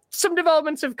 I think some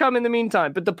developments have come in the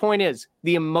meantime. But the point is,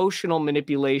 the emotional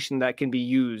manipulation that can be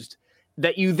used,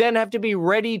 that you then have to be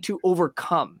ready to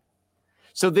overcome.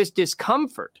 So this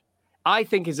discomfort, I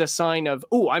think, is a sign of,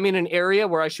 I'm in an area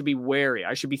where I should be wary.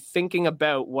 I should be thinking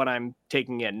about what I'm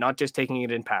taking in, not just taking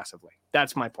it in passively.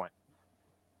 That's my point.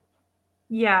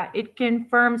 Yeah, it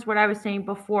confirms what I was saying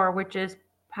before, which is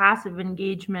passive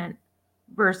engagement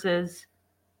versus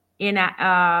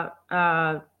active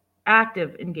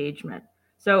engagement.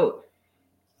 So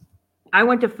I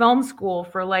went to film school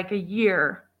for like a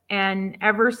year, And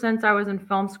ever since I was in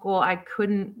film school, I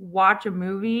couldn't watch a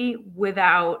movie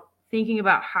without thinking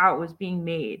about how it was being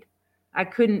made. I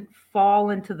couldn't fall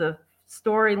into the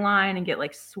storyline and get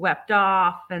like swept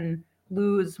off and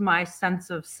lose my sense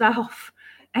of self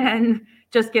and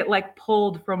just get like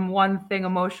pulled from one thing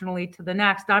emotionally to the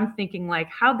next. I'm thinking like,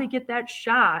 how'd they get that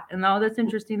shot? And oh, that's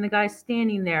interesting. The guy's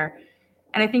standing there.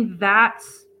 And I think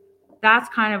that's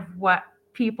kind of what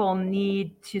people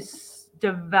need to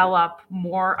develop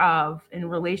more of in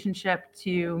relationship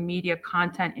to media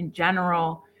content in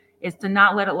general, is to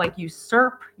not let it like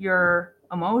usurp your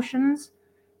emotions,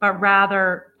 but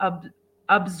rather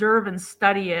observe and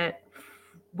study it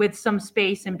with some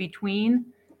space in between,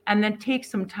 and then take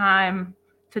some time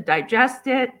to digest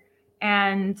it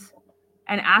and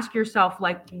ask yourself,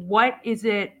 like, what is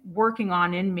it working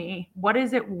on in me? What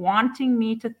is it wanting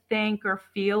me to think or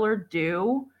feel or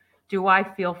do? Do I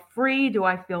feel free? Do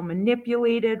I feel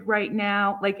manipulated right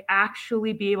now? Like,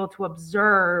 actually be able to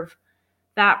observe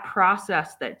that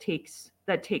process that takes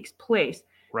place.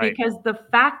 Right. Because the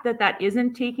fact that that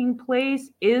isn't taking place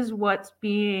is what's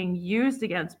being used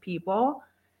against people.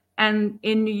 And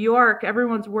in New York,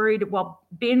 everyone's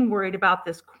been worried about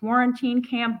this quarantine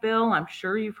camp bill. I'm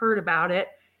sure you've heard about it.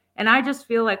 And I just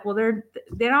feel like, well,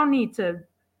 they don't need to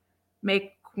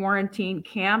make quarantine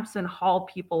camps and haul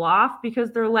people off,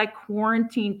 because they're like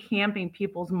quarantine camping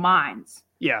people's minds.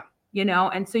 Yeah.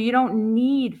 And so you don't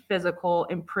need physical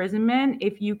imprisonment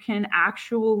if you can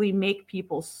actually make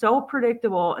people so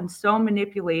predictable and so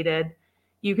manipulated,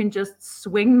 you can just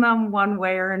swing them one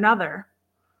way or another.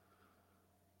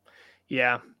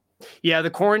 Yeah. The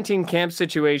quarantine camp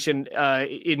situation,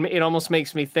 it almost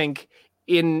makes me think,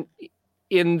 in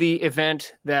the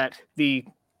event that the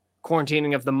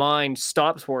quarantining of the mind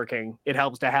stops working, it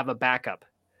helps to have a backup.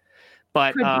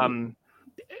 But that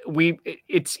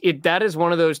is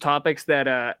one of those topics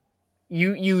that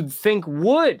you'd think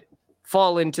would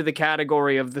fall into the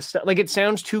category of the stuff. Like, it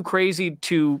sounds too crazy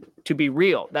to be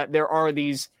real, that there are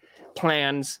these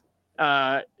plans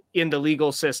in the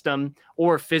legal system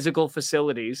or physical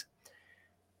facilities,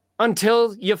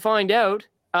 until you find out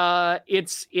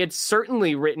it's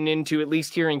certainly written into, at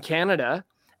least here in Canada,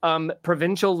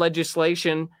 provincial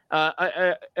legislation.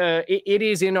 It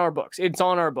is in our books. It's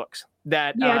on our books.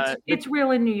 That it's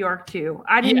real in New York too.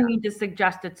 I didn't mean to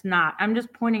suggest it's not. I'm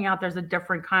just pointing out there's a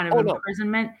different kind of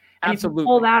imprisonment. And absolutely. If you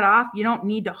pull that off, you don't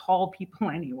need to haul people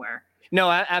anywhere.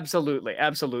 No, absolutely.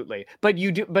 But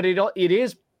you do. But it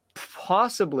is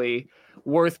possibly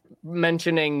worth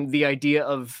mentioning the idea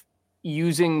of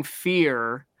using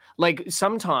fear. Like,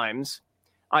 sometimes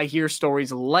I hear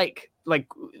stories like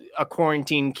a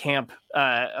quarantine camp,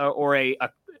 or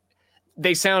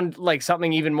they sound like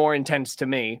something even more intense to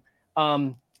me.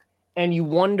 And you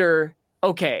wonder,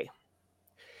 okay,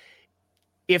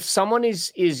 if someone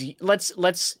is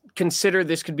let's consider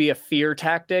this could be a fear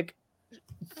tactic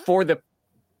for the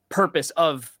purpose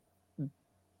of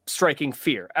striking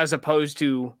fear, as opposed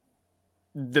to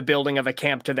the building of a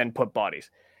camp to then put bodies.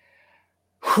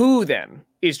 Who then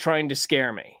is trying to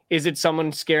scare me? Is it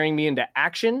someone scaring me into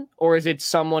action, or is it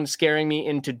someone scaring me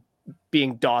into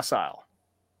being docile?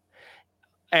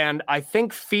 And I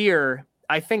think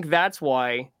that's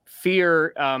why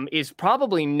fear is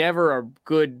probably never a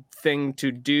good thing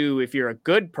to do if you're a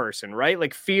good person, right?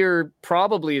 Like, fear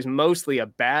probably is mostly a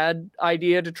bad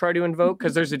idea to try to invoke,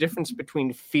 because there's a difference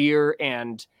between fear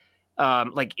and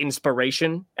like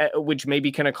inspiration, which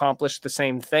maybe can accomplish the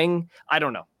same thing. I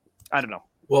don't know.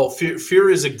 Well, fear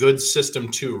is a good system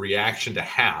to reaction to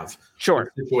have.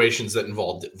 Sure. In situations that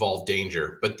involve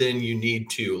danger, but then you need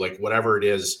to, like, whatever it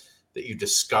is that you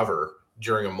discover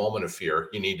during a moment of fear,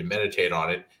 you need to meditate on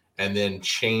it and then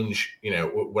change,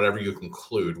 whatever you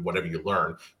conclude, whatever you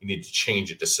learn, you need to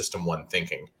change it to system one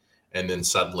thinking. And then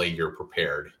suddenly you're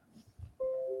prepared.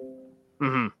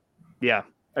 Mm-hmm. Yeah,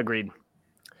 agreed.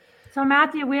 So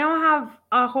Matthew, we don't have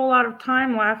a whole lot of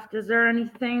time left. Is there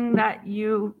anything that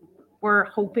you were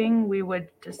hoping we would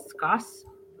discuss?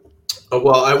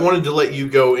 Well, I wanted to let you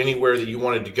go anywhere that you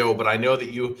wanted to go, but I know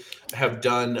that you have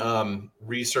done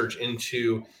research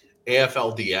into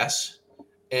AFLDS,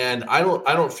 and I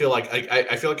don't feel like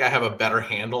I feel like I have a better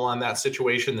handle on that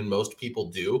situation than most people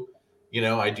do.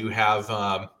 I do have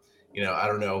I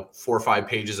don't know, 4 or 5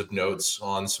 pages of notes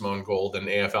on Simone Gold and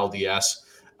AFLDS.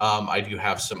 I do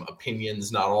have some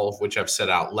opinions, not all of which I've said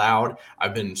out loud.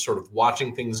 I've been sort of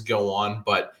watching things go on,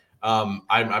 but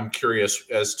I'm curious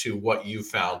as to what you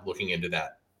found looking into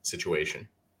that situation.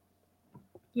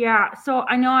 Yeah, so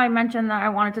I know I mentioned that I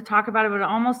wanted to talk about it, but it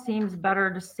almost seems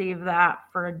better to save that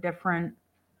for a different.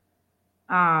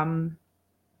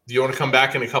 Do you want to come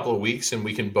back in a couple of weeks and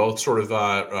we can both sort of,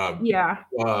 Yeah.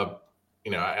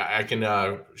 I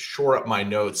can shore up my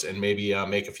notes and maybe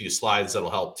make a few slides that'll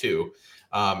help too.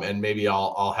 And maybe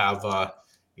I'll have,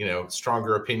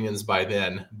 stronger opinions by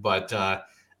then. But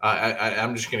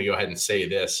I'm just going to go ahead and say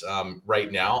this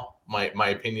right now. My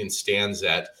opinion stands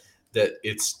that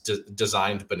it's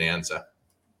designed bonanza.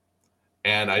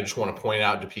 And I just want to point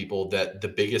out to people that the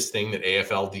biggest thing that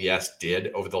AFLDS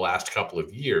did over the last couple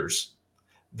of years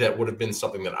that would have been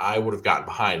something that I would have gotten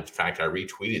behind. In fact, I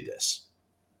retweeted this.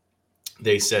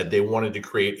 They said they wanted to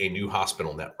create a new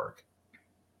hospital network.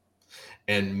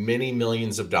 And many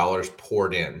millions of dollars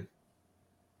poured in.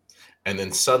 And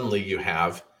then suddenly you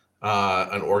have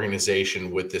an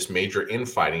organization with this major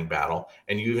infighting battle.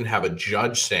 And you even have a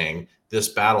judge saying this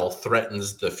battle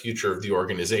threatens the future of the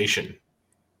organization.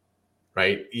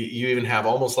 Right? You even have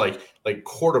almost like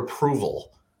court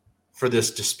approval for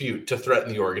this dispute to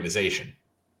threaten the organization.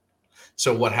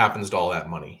 So what happens to all that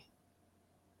money?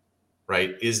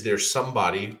 Right? Is there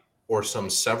somebody or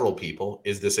several people?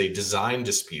 Is this a design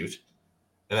dispute?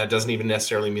 And that doesn't even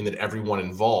necessarily mean that everyone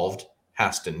involved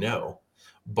has to know.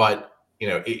 But,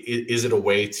 is it a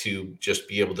way to just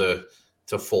be able to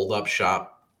fold up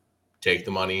shop, take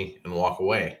the money and walk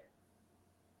away?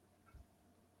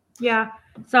 Yeah.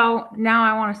 So now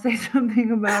I want to say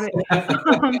something about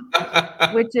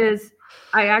it, which is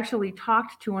I actually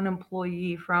talked to an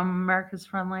employee from America's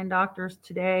Frontline Doctors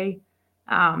today.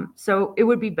 So it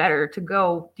would be better to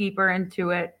go deeper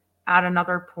into it at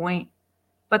another point.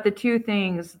 But the two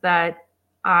things that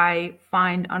I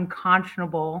find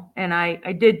unconscionable, and I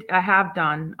have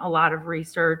done a lot of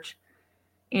research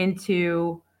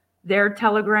into their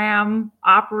Telegram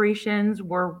operations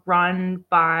were run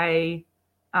by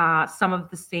some of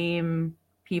the same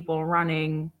people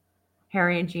running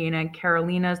Harry and Gina and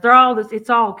Carolina's. It's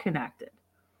all connected.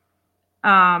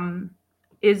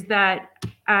 Is that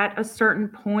at a certain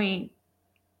point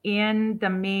in the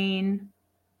main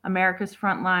America's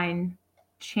Frontline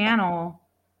channel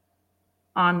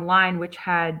online, which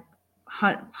had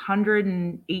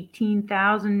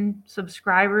 118,000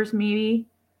 subscribers, maybe,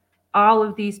 all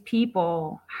of these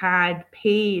people had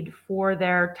paid for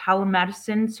their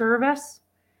telemedicine service,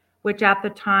 which at the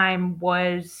time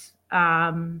was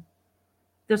the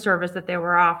service that they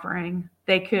were offering.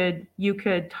 You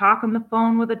could talk on the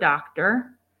phone with a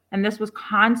doctor, and this was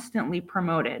constantly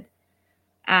promoted.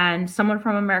 And someone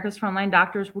from America's Frontline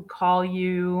Doctors would call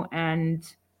you and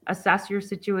assess your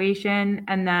situation,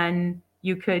 and then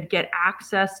you could get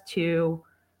access to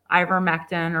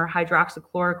ivermectin or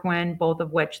hydroxychloroquine, both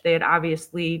of which they had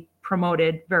obviously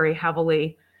promoted very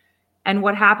heavily. And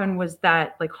what happened was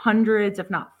that like hundreds, if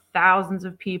not thousands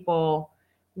of people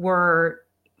were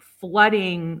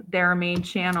flooding their main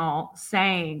channel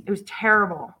saying, it was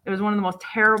terrible. It was one of the most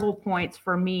terrible points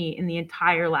for me in the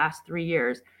entire last 3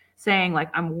 years, saying like,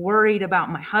 I'm worried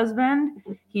about my husband.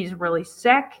 He's really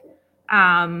sick.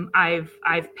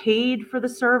 I've paid for the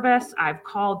service. I've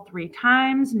called 3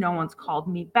 times. No one's called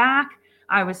me back.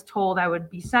 I was told I would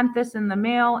be sent this in the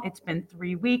mail. It's been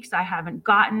 3 weeks. I haven't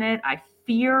gotten it. I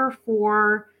fear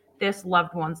for this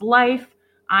loved one's life.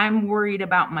 I'm worried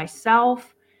about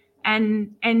myself.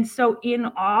 And so in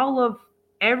all of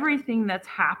everything that's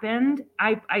happened,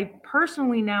 I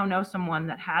personally now know someone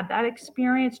that had that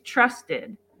experience,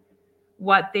 trusted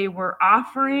what they were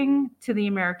offering to the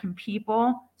American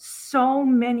people. So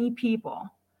many people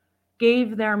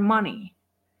gave their money,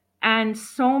 and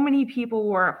so many people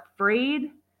were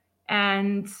afraid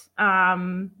and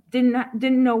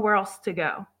didn't know where else to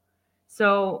go.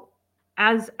 So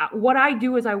as what I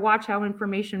do is I watch how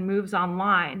information moves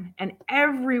online, and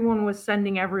everyone was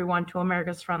sending everyone to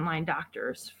America's Frontline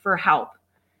Doctors for help,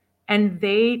 and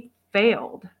they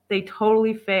failed. They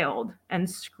totally failed and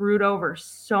screwed over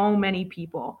so many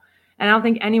people. And I don't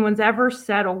think anyone's ever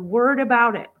said a word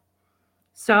about it.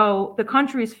 So the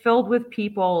country is filled with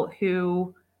people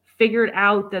who figured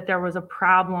out that there was a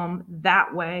problem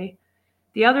that way.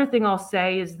 The other thing I'll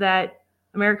say is that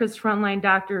America's Frontline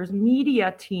Doctors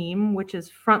media team, which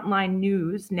is Frontline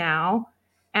News now,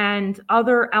 and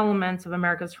other elements of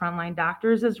America's Frontline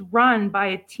Doctors, is run by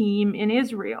a team in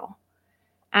Israel.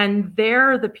 And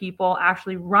they're the people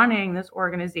actually running this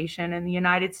organization in the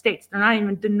United States. They're not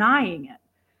even denying it.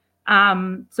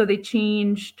 So they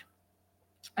changed,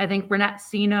 I think Renette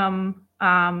Seenum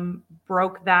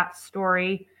broke that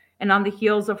story. And on the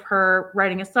heels of her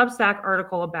writing a Substack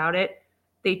article about it,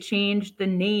 they changed the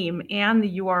name and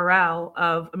the URL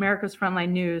of America's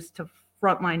Frontline News to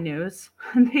Frontline News.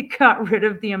 They got rid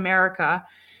of the America.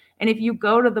 And if you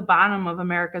go to the bottom of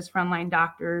America's Frontline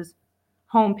Doctors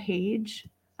homepage,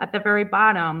 at the very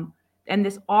bottom,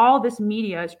 And all this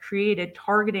media is created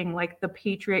targeting like the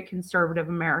patriot conservative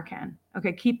American.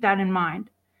 Okay, keep that in mind.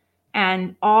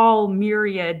 And all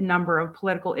myriad number of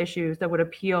political issues that would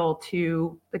appeal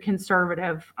to the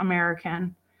conservative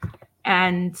American.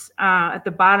 And at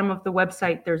the bottom of the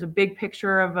website, there's a big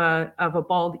picture of a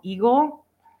bald eagle,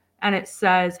 and it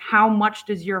says, "How much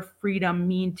does your freedom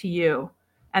mean to you?"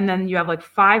 And then you have like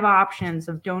 5 options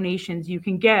of donations you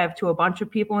can give to a bunch of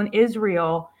people in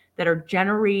Israel that are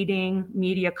generating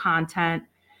media content.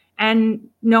 And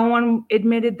no one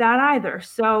admitted that either.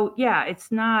 So yeah, it's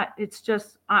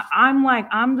just,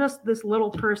 I'm just this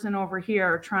little person over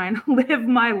here trying to live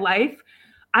my life.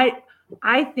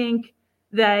 I think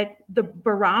that the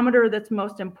barometer that's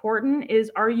most important is,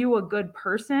 are you a good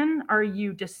person? Are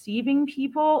you deceiving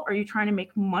people? Are you trying to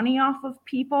make money off of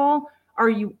people? Are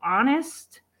you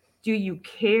honest? Do you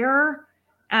care?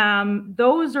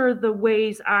 Those are the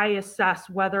ways I assess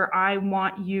whether I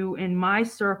want you in my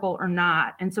circle or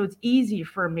not. And so it's easy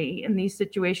for me in these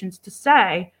situations to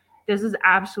say, this is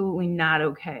absolutely not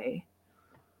okay.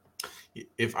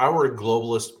 If I were a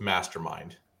globalist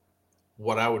mastermind,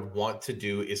 what I would want to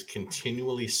do is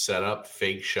continually set up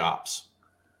fake shops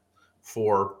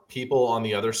for people on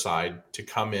the other side to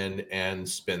come in and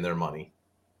spend their money,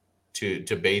 to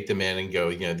bait them in and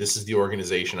go, this is the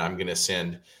organization I'm going to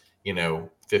send,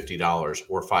 $50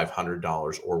 or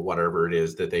 $500 or whatever it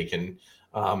is that they can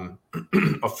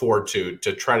afford to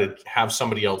try to have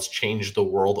somebody else change the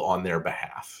world on their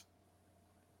behalf.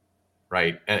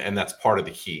 Right. And that's part of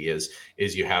the key is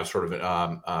you have sort of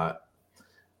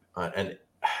an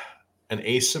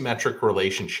asymmetric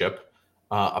relationship,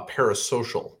 a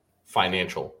parasocial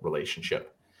financial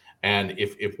relationship. And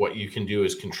if what you can do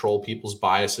is control people's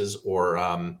biases, or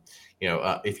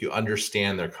if you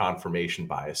understand their confirmation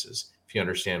biases, if you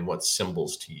understand what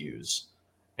symbols to use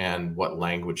and what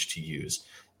language to use,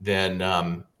 then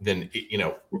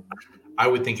I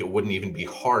would think it wouldn't even be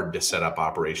hard to set up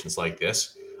operations like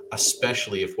this,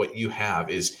 especially if what you have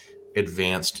is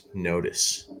advanced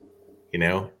notice.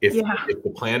 If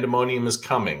the pandemonium is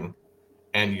coming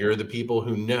and you're the people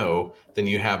who know, then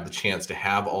you have the chance to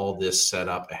have all this set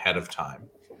up ahead of time.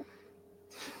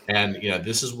 And,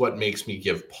 this is what makes me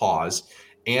give pause.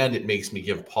 And it makes me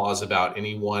give pause about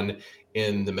anyone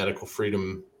in the medical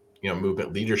freedom,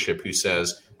 movement leadership who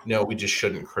says, no, we just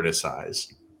shouldn't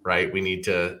criticize, right? We need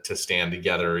to stand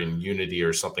together in unity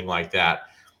or something like that.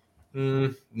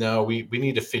 No, we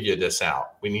need to figure this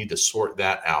out. We need to sort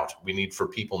that out. We need for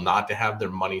people not to have their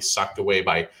money sucked away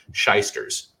by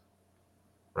shysters,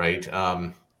 right?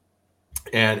 And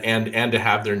to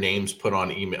have their names put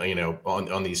on email,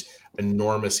 on these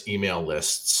enormous email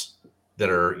lists that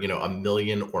are, a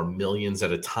million or millions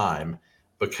at a time,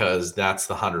 because that's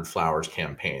the 100 Flowers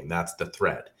campaign. That's the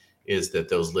threat, is that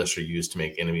those lists are used to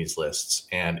make enemies lists,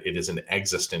 and it is an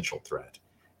existential threat.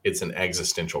 It's an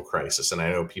existential crisis. And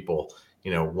I know people,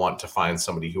 want to find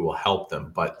somebody who will help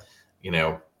them, but,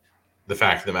 the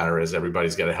fact of the matter is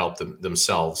everybody's got to help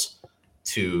themselves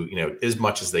to, as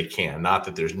much as they can. Not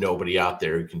that there's nobody out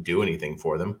there who can do anything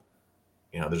for them.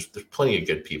 There's plenty of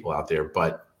good people out there,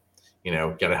 but,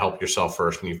 got to help yourself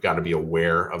first, and you've got to be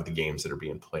aware of the games that are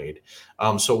being played.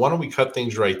 So why don't we cut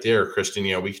things right there, Kristen?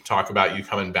 We can talk about you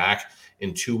coming back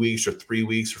in 2 weeks or 3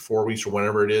 weeks or 4 weeks or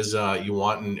whenever it is you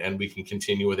want, and we can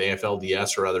continue with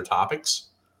AFLDS or other topics.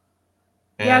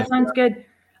 Yeah, sounds good.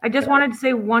 I just wanted to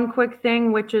say one quick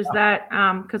thing, which is that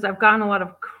because I've gotten a lot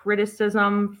of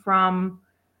criticism from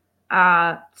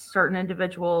certain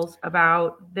individuals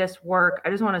about this work,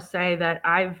 I just want to say that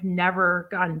I've never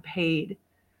gotten paid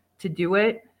to do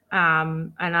it.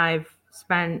 And I've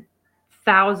spent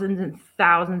thousands and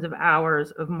thousands of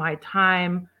hours of my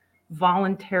time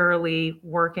voluntarily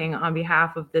working on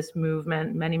behalf of this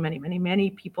movement.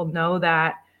 Many people know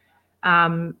that.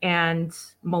 And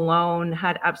Malone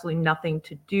had absolutely nothing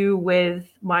to do with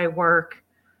my work.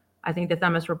 I think the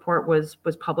Themis report was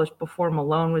published before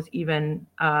Malone was even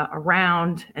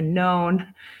around and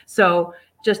known. So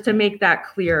just to make that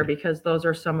clear, because those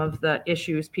are some of the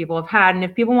issues people have had. And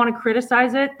if people want to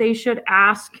criticize it, they should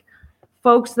ask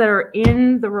folks that are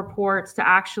in the reports to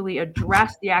actually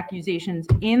address the accusations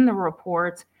in the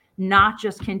reports, not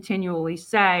just continually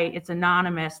say it's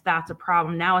anonymous, that's a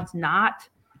problem. Now it's not.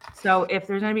 So if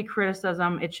there's going to be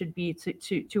criticism, it should be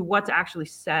to what's actually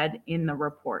said in the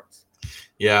reports.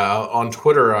 Yeah, on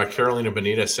Twitter, Carolina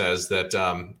Bonita says that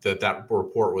that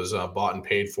report was bought and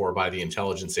paid for by the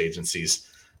intelligence agencies.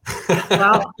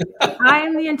 Well, I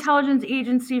am the intelligence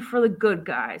agency for the good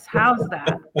guys. How's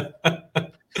that?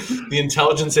 The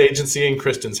intelligence agency in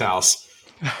Kristen's house.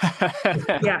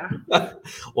 Yeah.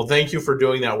 Well, thank you for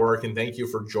doing that work, and thank you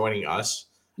for joining us.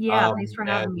 Yeah, thanks for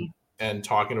having me. And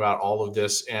talking about all of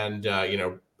this. And,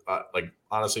 like,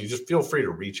 honestly, just feel free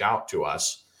to reach out to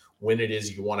us when it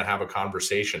is you want to have a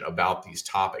conversation about these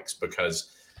topics,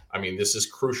 because, I mean, this is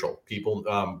crucial. People,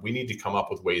 we need to come up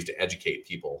with ways to educate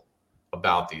people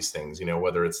about these things,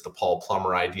 whether it's the Paul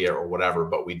Plummer idea or whatever,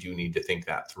 but we do need to think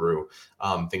that through.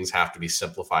 Things have to be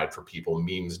simplified for people.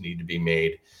 Memes need to be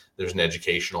made. There's an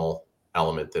educational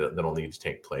element that'll need to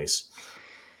take place.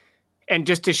 And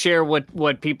just to share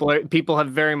what people have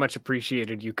very much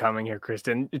appreciated you coming here,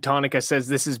 Kristen. Tonica says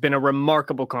this has been a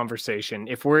remarkable conversation.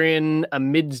 If we're in a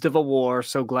midst of a war,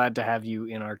 so glad to have you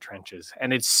in our trenches.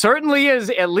 And it certainly is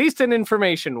at least an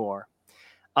information war.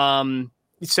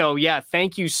 So yeah,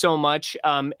 thank you so much.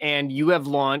 And you have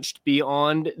launched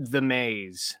Beyond the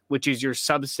Maze, which is your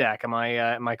Substack. Am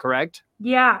I correct?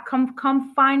 Yeah,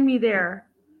 come find me there.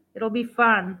 It'll be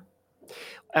fun.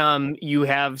 You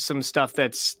have some stuff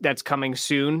that's coming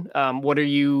soon.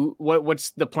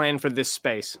 What's the plan for this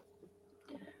space?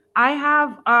 I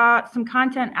have some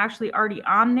content actually already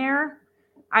on there.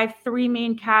 I have 3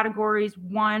 main categories.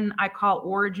 One I call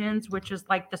Origins, which is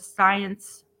like the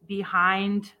science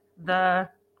behind the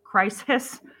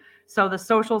crisis. So the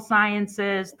social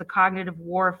sciences, the cognitive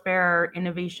warfare,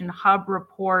 innovation hub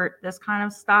report, this kind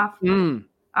of stuff.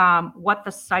 What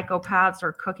the psychopaths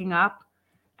are cooking up.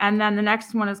 And then the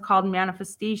next one is called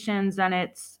Manifestations, and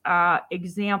it's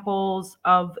examples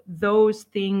of those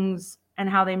things and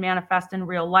how they manifest in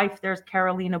real life. There's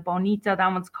Carolina Bonita.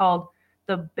 That one's called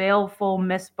The Baleful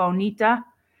Miss Bonita.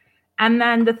 And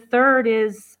then the third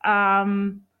is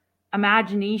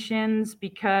Imaginations,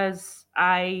 because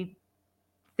I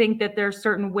think that there's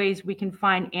certain ways we can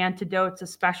find antidotes,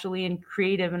 especially in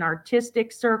creative and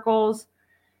artistic circles.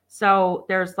 So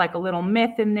there's like a little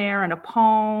myth in there and a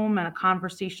poem and a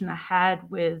conversation ahead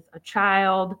with a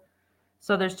child.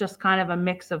 So there's just kind of a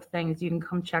mix of things. You can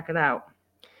come check it out.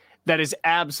 That is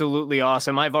absolutely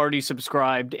awesome. I've already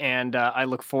subscribed, and I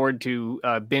look forward to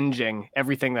binging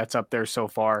everything that's up there so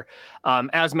far.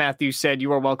 As Matthew said,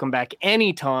 you are welcome back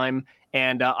anytime,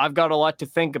 and I've got a lot to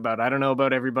think about. I don't know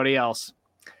about everybody else.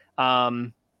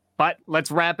 But let's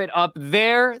wrap it up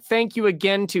there. Thank you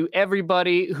again to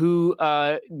everybody who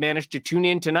managed to tune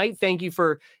in tonight. Thank you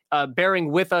for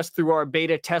bearing with us through our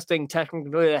beta testing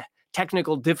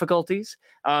technical difficulties.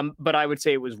 But I would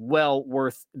say it was well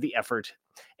worth the effort.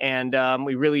 And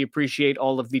we really appreciate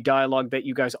all of the dialogue that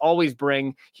you guys always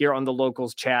bring here on the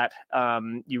Locals chat.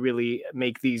 You really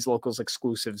make these Locals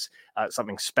exclusives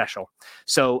something special.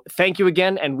 So thank you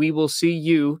again, and we will see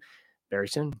you very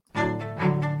soon.